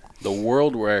 Yeah. Yep. The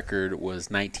world record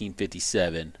was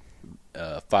 1957,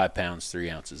 5 pounds 3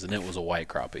 ounces, and it was a white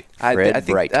crappie. I think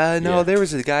Bright. there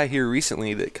was a guy here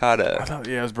recently that caught I thought,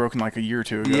 it was broken like a year or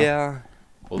two ago. Yeah.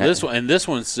 Well, this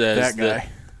one says that guy.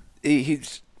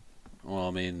 He's. Well,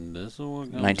 I mean, this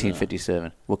one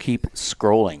 1957. We'll keep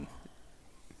scrolling.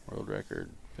 World record,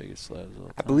 biggest slabs of all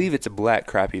time. I believe it's a black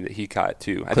crappie that he caught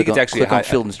too. I Click think it's actually on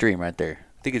Field and Stream right there.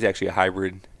 I think it's actually a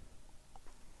hybrid.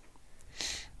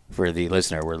 For the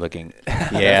listener, we're looking.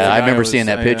 Yeah, I remember seeing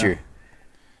that picture.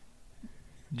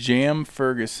 Jam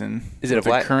Ferguson. Is it a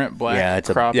black? Current black Yeah, it's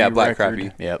a crappie black record.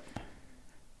 crappie. Yep.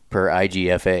 Per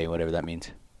IGFA, whatever that means.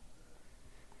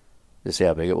 Just see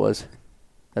how big it was.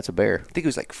 That's a bear. I think it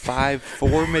was like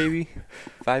 5'4", maybe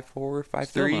 5'4", 5'3".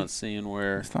 Still not seeing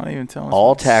where. It's not even telling us.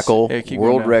 All tackle, Hey, keep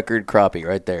world going down. record crappie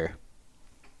right there.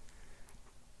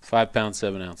 5 pounds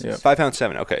 7 ounces. Yep. 5 pounds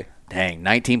 7. Okay. Dang,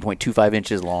 19.25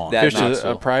 inches long. That- Fished a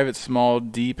Knoxville. private, small,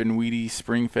 deep, and weedy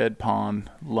spring-fed pond,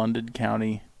 London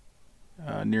County,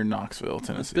 near Knoxville, That's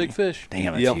Tennessee. big fish.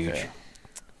 Damn, that's Yep. huge. Yeah.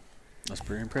 That's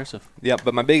pretty impressive. Yeah,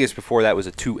 but my biggest before that was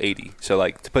a 280. So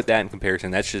like to put that in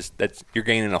comparison, that's you're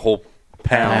gaining a whole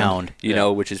pound. You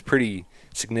know, which is pretty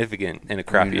significant in a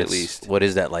crappie at least. What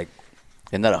is that like?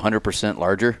 Isn't that 100%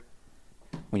 larger?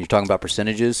 When you're talking about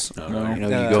percentages, No. you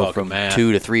go Talking from math.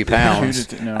 2 to 3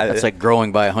 pounds. No. That's like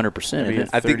growing by 100%. Maybe Isn't it?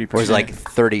 I think- 30%. Or is it like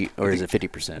 30? Or is it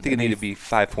 50%? I think it needed to be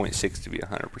 5.6 to be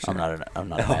 100%. I'm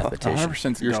not a mathematician.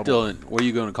 100%. You're still in. What are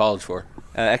you going to college for?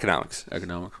 Economics.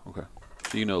 Economics. Okay.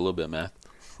 So you know a little bit of math.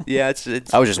 Yeah, it's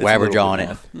I was just it's a little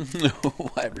wabberjawing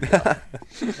bit it.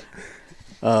 math.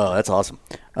 Oh, that's awesome.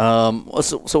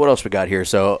 So what else we got here?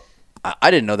 So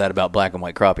I didn't know that about black and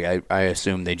white crappie. I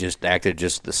assumed they just acted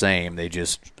just the same. They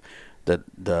just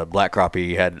the black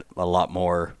crappie had a lot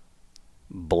more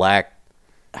black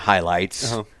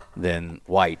highlights than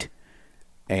white,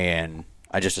 and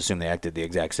I just assumed they acted the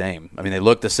exact same. I mean, they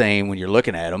look the same when you're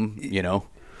looking at them, you know.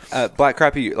 Black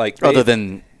crappie, like Other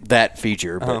than that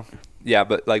feature, but yeah,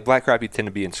 but like black crappie tend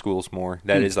to be in schools more.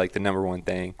 That is like the number one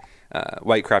thing.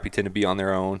 White crappie tend to be on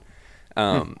their own.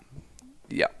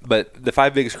 Yeah, but the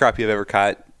 5 biggest crappie I've ever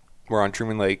caught were on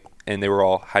Truman Lake, and they were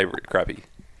all hybrid crappie,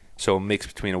 so a mix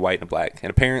between a white and a black. And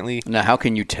apparently, now how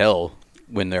can you tell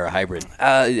when they're a hybrid?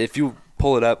 if you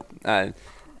pull it up, I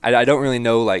don't really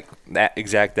know like that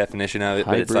exact definition of it,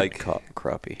 but it's like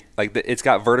crappie. like it's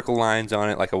got vertical lines on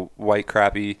it like a white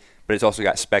crappie, but it's also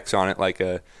got specks on it like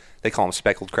they call them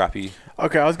speckled crappie.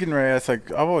 Okay, I was getting ready to ask,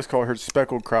 like, I've always called her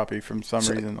speckled crappie from some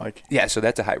reason. Like, Yeah, so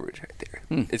that's a hybrid right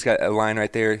there. It's got a line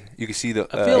right there. You can see the,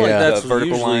 I feel like that's the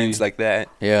vertical usually- lines like that.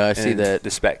 Yeah, I see and that.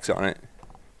 the specks on it.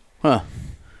 Huh.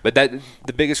 But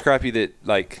the biggest crappie that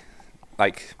like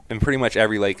in pretty much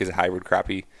every lake is a hybrid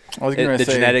crappie. I was going to The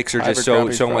say genetics are just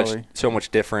hybrid so crappie's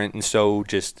much different, and so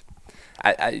just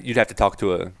you'd have to talk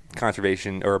to a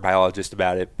conservation or a biologist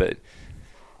about it. But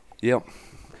yep.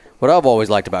 What I've always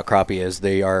liked about crappie is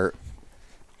they are,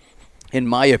 in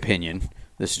my opinion,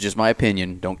 this is just my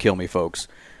opinion, don't kill me, folks,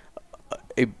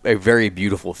 a very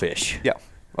beautiful fish. Yeah.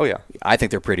 Oh yeah. I think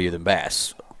they're prettier than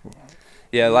bass.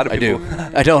 Yeah. A lot of I people. do.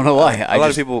 I don't know why. A lot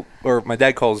of people, or my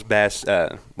dad calls bass.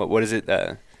 What is it?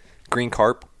 Green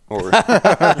carp or.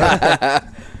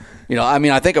 You know, I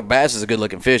mean, I think a bass is a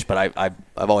good-looking fish, but I've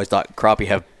always thought crappie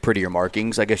have prettier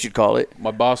markings, I guess you'd call it.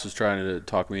 My boss was trying to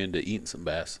talk me into eating some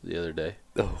bass the other day.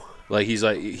 Oh. Like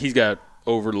he's got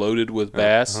overloaded with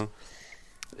bass,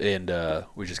 and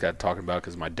we just got talking about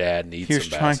because my dad needs He was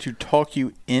some trying bass. to talk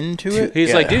you into it. He's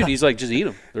Yeah. like, dude, he's like, just eat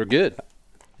them. They're good.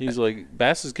 He's like,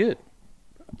 bass is good.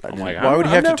 I'm like, Why would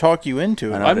he have to talk you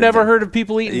into it? know. I've never heard of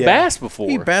people eating bass before.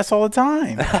 He eat bass all the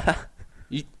time.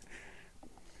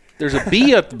 There's a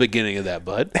B at the beginning of that,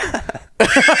 bud.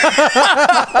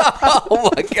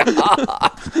 Oh, my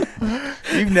God.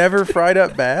 You've never fried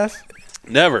up bass?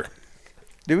 Never.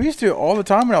 Dude, we used to do it all the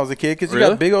time when I was a kid because you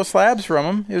Really? got big old slabs from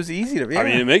them. It was easy to. Yeah. I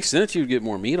mean, it makes sense you'd get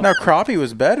more meat on Now it. crappie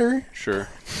was better. Sure.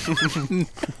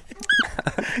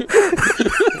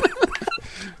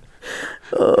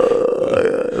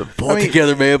 Pull it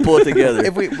together, man. Pull it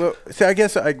together. See, I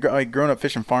guess I grown up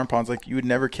fishing farm ponds. Like you would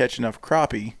never catch enough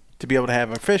crappie to be able to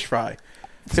have a fish fry.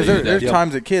 Because there's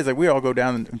times that kids like we all go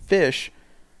down and fish,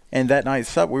 and that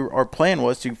night our plan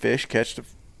was to catch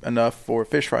enough for a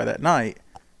fish fry that night.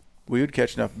 We would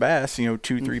catch enough bass,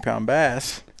 2-3 pound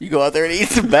bass. You go out there and eat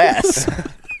some bass.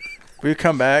 We would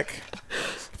come back,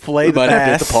 fillet We the might have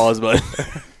to hit bass, the pause button.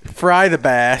 fry the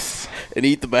bass. and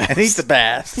eat the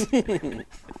bass.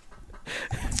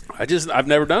 I've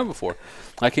never done it before.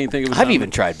 I can't think of. I've even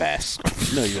tried bass.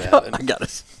 No, you haven't. I got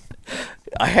it.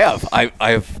 I have.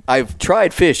 I've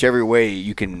tried fish every way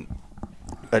you can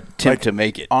attempt to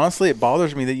make it. Honestly, it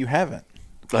bothers me that you haven't.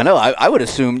 I know. I would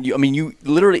assume. You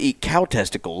literally eat cow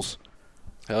testicles.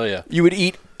 Hell yeah. You would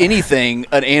eat anything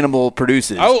an animal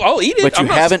produces. I'll eat it. But you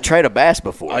haven't tried a bass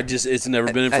before. It's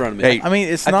never been in front of me. Hey, I mean,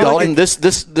 it's not Dalton, like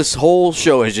this whole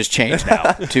show has just changed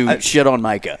now to shit on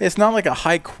Micah. it's not like a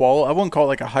high quality. I wouldn't call it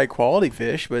like a high quality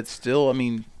fish, but it's still, I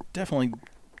mean, definitely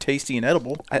tasty and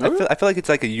edible. I feel like it's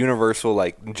like a universal,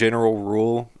 like, general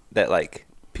rule that, like,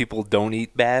 people don't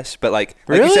eat bass, but like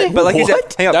Really? you said, but like you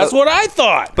said, hang on, That's what I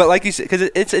thought. But like you said, because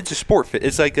it's a sport fit.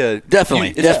 It's like a Definitely.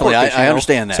 it's a sport fish, you I know?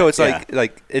 understand that. So it's Yeah.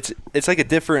 like it's like a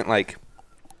different, like,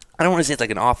 I don't want to say it's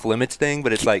like an off limits thing,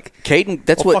 but it's like Caden,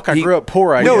 that's Well, what fuck, I he- grew up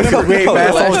poor. I no, guess. no, We ate no,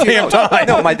 bass all the damn time.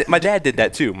 no. My dad did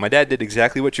that too. My dad did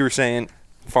exactly what you were saying.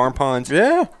 Farm ponds.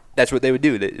 Yeah. That's what they would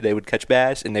do. They would catch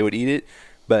bass and they would eat it.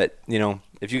 But you know,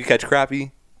 if you could catch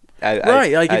crappie.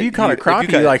 If you caught a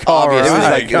crappie, you're like, obvious. all It was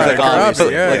right, like- it was like got a obvious.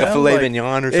 crappie, yeah, like a yeah. filet Like,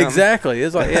 mignon or something. Exactly.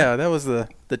 It's like, yeah, that was the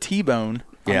T-bone.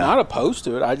 I'm Yeah. not opposed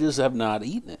to it. I just have not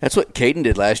eaten it. That's what Caden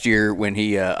did last year when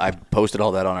he I posted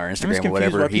all that on our Instagram or confused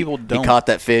whatever. why He people don't. caught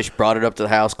that fish, brought it up to the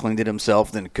house, cleaned it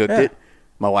himself, then cooked Yeah. it.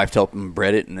 My wife helped him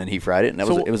bread it, and then he fried it, and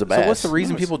it was a bass. So what's the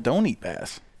reason people don't eat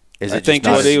bass? Is I it think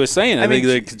just what not- he was saying. I mean, think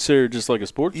they consider it just like a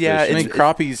sport Yeah, fish. I mean, It's-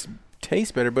 crappies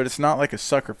taste better, but it's not like a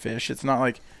sucker fish. It's not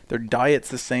like their diet's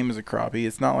the same as a crappie.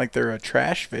 It's not like they're a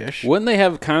trash fish. Wouldn't they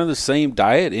have kind of the same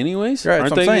diet anyways? Right,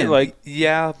 that's Aren't what I'm they saying. like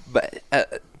Yeah, but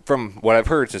from what I've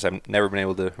heard, since I've never been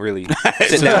able to really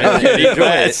sit down and enjoy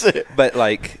it, but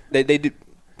like they do,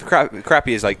 crappie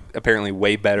is like apparently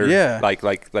way better. Yeah. like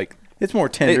It's more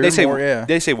tender. they say more, yeah.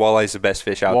 they say walleye's the best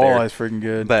fish out Walleye's freaking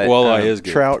good. there. But walleye is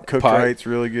good. Trout cooked Pike- right's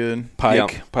really good.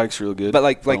 Pike. Yeah. Pike's real good. But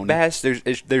like Bony. bass, there's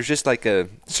just like a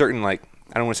certain, like,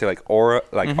 I don't want to say like aura,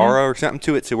 like aura or something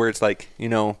to it, to where it's like, you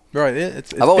know, Right.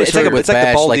 It's I've always it's heard like a- with it's like the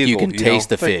bass, bald like you eagle, can you know? taste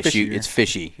the It's like fish. fishier. It's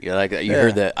fishy. You Yeah.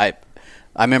 heard that. I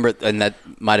remember, and that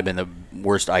might have been the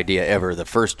worst idea ever. The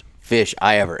first fish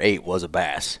I ever ate was a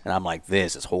bass, and I'm like,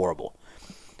 this is horrible.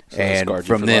 that And scarred you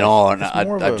from for then life. on, It's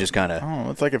more of I've a- just kind I of don't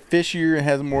know. It's like a fishier. It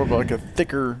has more of like a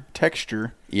thicker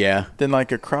texture yeah, than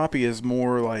like a crappie is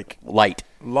more like light.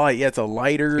 light. Yeah, it's a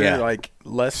lighter, Yeah. like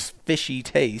less fishy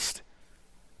taste.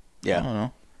 I don't Yeah,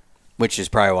 know. which is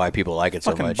probably why people like it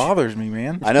so Fucking much. bothers me,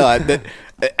 man. I know. Out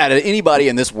of anybody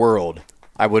in this world,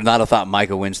 I would not have thought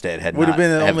Micah Winstead had Would have not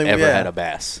been the only- ever yeah. had a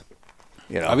bass.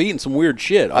 You know, I've eaten some weird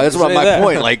shit. I'll that's just what say my that.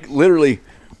 point. Like literally,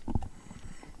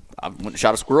 I went and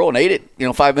shot a squirrel and ate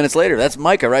it. 5 minutes later, that's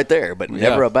Micah right there, but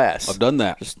never Yeah, a bass. I've done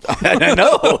that. I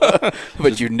know,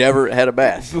 but you never had a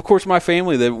bass. Of course, my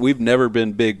family, that we've never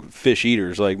been big fish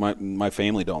eaters. Like my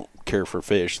family don't care for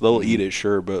fish. They'll eat it,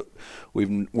 sure, but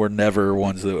we're never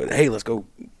ones that would, hey, let's go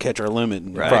catch our limit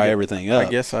and fry everything up. I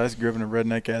guess I was grew up in a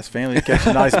redneck ass family. You catch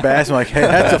a nice bass, I'm like, hey,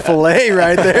 that's a fillet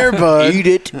right there, bud. Eat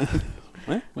it.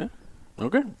 Yeah.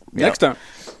 Okay. Next time.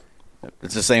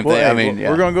 It's the same Well, thing. hey, I mean,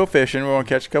 we're gonna go fishing. We're gonna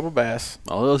catch a couple bass.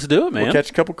 Oh, let's do it, man. We'll catch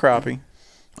a couple crappie.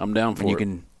 I'm down for and you it.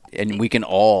 can, and we can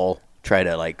all try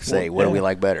to say, Well, what do yeah. we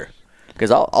like better?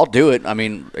 Because I'll do it. I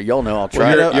mean, y'all know I'll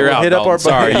try. Well, it. You're We'll out, hit up Dalton. our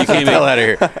Sorry, you buddies. came Hell in. out of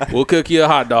here. We'll cook you a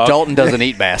hot dog. Dalton doesn't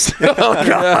eat bass.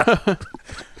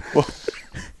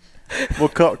 We'll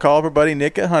call up our buddy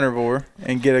Nick at Huntervore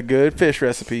and get a good fish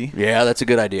recipe, Yeah, that's a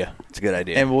good idea. It's a good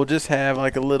idea. and we'll just have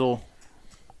like a little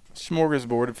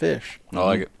smorgasbord of fish. I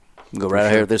like it. Go right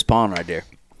out here at this pond right there.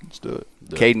 Let's do it.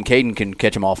 Caden can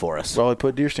catch them all for us. Probably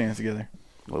put deer stands together.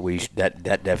 Well, that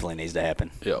definitely needs to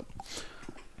happen. Yep.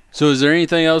 So is there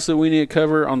anything else that we need to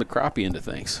cover on the crappie end of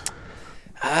things?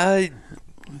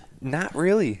 not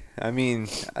really. I mean,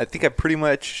 I think I pretty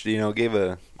much, gave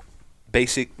a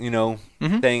basic,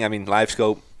 thing. I mean, live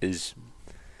scope is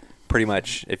pretty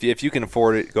much, if you can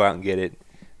afford it, go out and get it.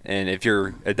 And if you're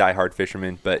a diehard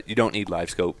fisherman, but you don't need live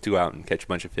scope to go out and catch a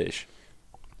bunch of fish.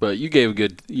 But you gave a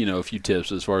good, a few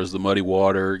tips as far as the muddy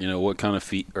water, what kind of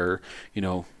feet or,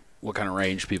 what kind of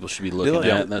range people should be looking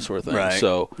at and that sort of thing. Right.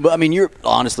 So, but I mean, you're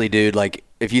honestly, dude, like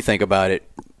if you think about it,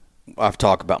 I've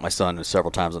talked about my son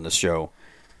several times on this show.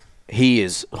 He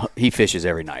fishes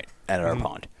every night at our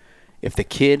pond. If the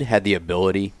kid had the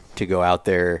ability to go out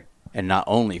there and not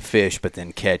only fish, but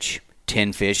then catch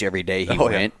 10 fish every day he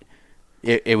went,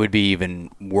 it would be even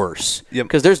worse. Yep.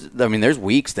 Because there's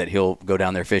weeks that he'll go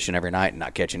down there fishing every night and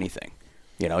not catch anything.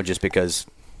 Just because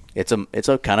it's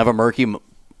a kind of a murky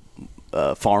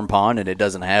farm pond, and it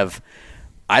doesn't have.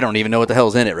 I don't even know what the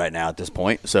hell's in it right now at this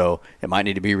point, so it might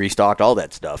need to be restocked. All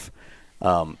that stuff.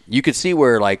 You could see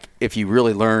where, like, if you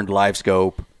really learned live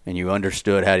scope and you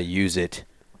understood how to use it,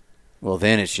 well,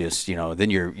 then it's just, then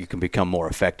you can become more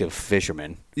effective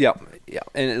fishermen. Yeah.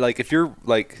 And like if you're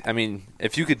like, I mean,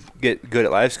 if you could get good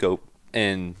at live scope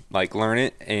and like learn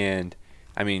it, and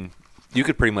I mean, you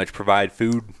could pretty much provide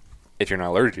food if you're not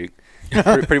allergic.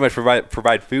 Pretty much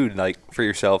provide food like for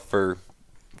yourself for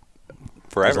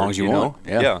forever. As long as you want.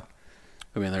 Yeah.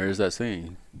 I mean, there is that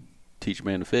saying: teach a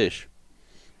man to fish,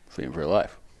 feed him for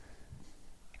life.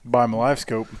 Buy him a live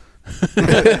scope.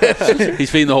 He's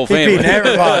feeding the whole He's family. feeding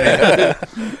everybody.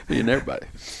 Feeding everybody.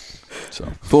 So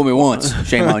Fool me once,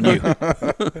 shame on you.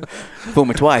 Fool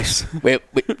me twice. Wait,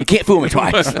 you can't fool me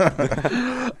twice.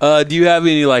 do you have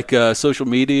any like social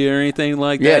media or anything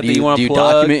like that? Do you want do to you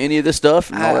plug? document any of this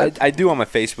stuff? I do on my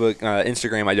Facebook,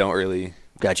 Instagram. I don't really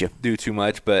Gotcha. do too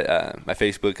much, but my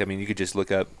Facebook. I mean, you could just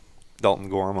look up Dalton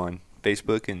Gorham on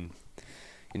Facebook, and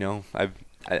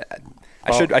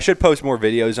I should post more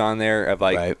videos on there of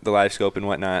like the live scope and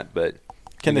whatnot, but.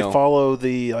 Can they follow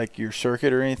your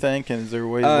circuit or anything? Is there a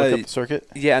way to look up the circuit?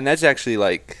 Yeah, and that's actually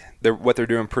like what they're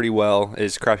doing pretty well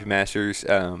is Crappie Masters.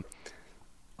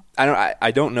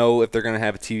 I don't know if they're going to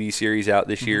have a TV series out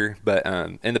this year, but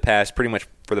in the past, pretty much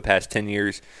for the past 10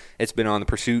 years, it's been on the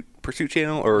Pursuit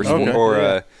channel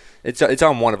it's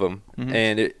on one of them,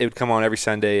 and it would come on every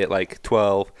Sunday at like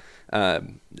 12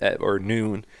 or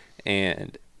noon,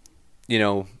 and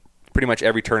pretty much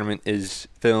every tournament is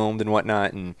filmed and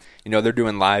whatnot, and they're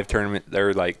doing live tournament.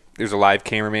 They're like, there's a live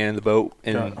cameraman in the boat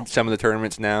in some of the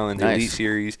tournaments now in the Elite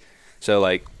Series. So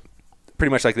like,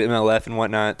 pretty much like the MLF and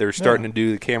whatnot, they're starting to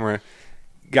do the camera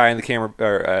guy in the camera,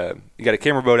 or you got a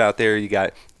camera boat out there. You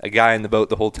got a guy in the boat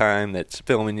the whole time that's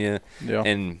filming you,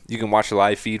 and you can watch the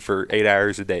live feed for 8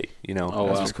 hours a day.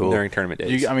 That's cool during tournament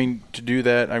days. To do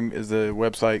that, is the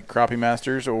website Crappie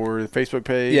Masters or the Facebook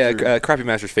page? Yeah, Crappie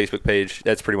Masters Facebook page.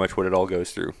 That's pretty much what it all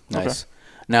goes through. Nice. Okay.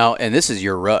 Now, and this is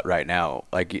your rut right now.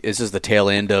 Like, this is the tail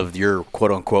end of your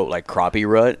quote-unquote, like, crappie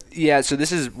rut? Yeah, so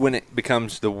this is when it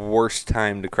becomes the worst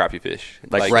time to crappie fish.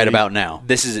 Like right about now?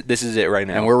 This is it right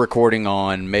now. And we're recording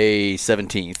on May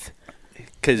 17th.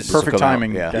 Perfect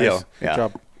timing, guys. Good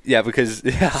job. Yeah, because...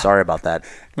 Sorry about that.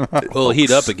 It'll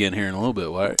heat up again here in a little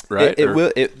bit, right? It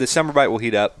will. The summer bite will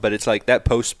heat up, but it's like that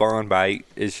post-spawn bite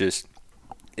is just...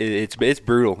 It's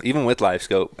brutal, even with live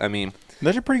scope. I mean...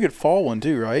 That's a pretty good fall one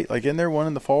too, right? Like, isn't there one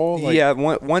in the fall? Like, yeah,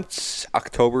 once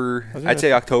October, I'd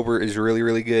say October is really,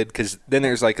 really good, because then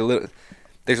there's like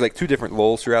there's like two different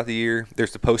lulls throughout the year.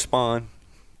 There's the post spawn,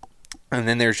 and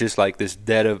then there's just like this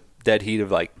dead heat of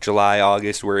like July,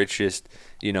 August, where it's just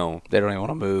they don't even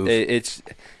want to move. It's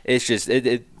just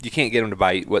you can't get them to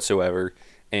bite whatsoever,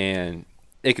 and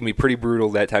it can be pretty brutal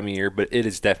that time of year. But it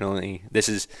is definitely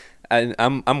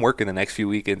I'm working the next few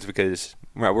weekends because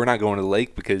we're not going to the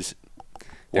lake because.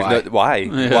 Why?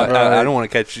 I don't want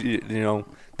to catch the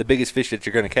biggest fish that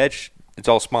you're going to catch. It's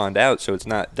all spawned out, so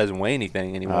doesn't weigh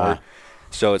anything anymore.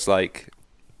 So it's like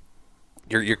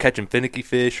you're catching finicky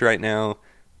fish right now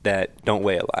that don't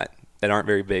weigh a lot, that aren't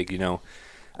very big.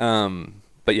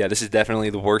 But yeah, this is definitely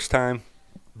the worst time.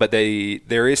 But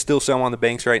there is still some on the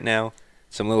banks right now,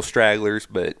 some little stragglers,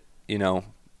 but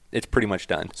it's pretty much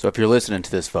done. So if you're listening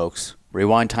to this, folks,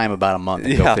 rewind time about a month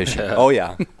and go fishing. Oh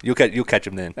yeah, you'll catch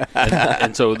them then.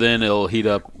 and so then it'll heat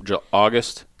up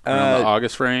August, around the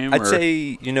August frame. I'd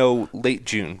say late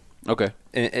June. Okay.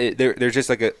 And there's just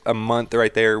like a month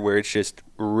right there where it's just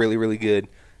really, really good,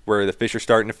 where the fish are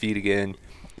starting to feed again,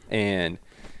 and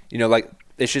like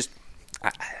it's just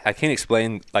I can't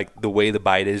explain like the way the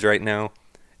bite is right now,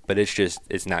 but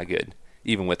it's not good.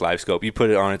 Even with live scope, you put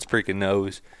it on its freaking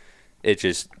nose. It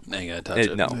just ain't gonna touch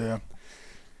it. No. Yeah.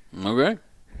 Okay.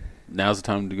 Now's the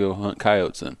time to go hunt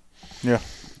coyotes then. Yeah.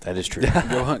 That is true.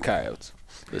 Go hunt coyotes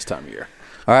this time of year.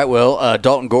 All right. Well,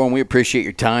 Dalton Gorham, we appreciate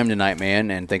your time tonight,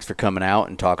 man, and thanks for coming out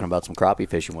and talking about some crappie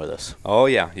fishing with us. Oh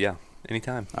yeah.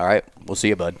 Anytime. All right. We'll see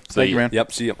you, bud. Thank you, man.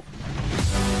 Yep. See you.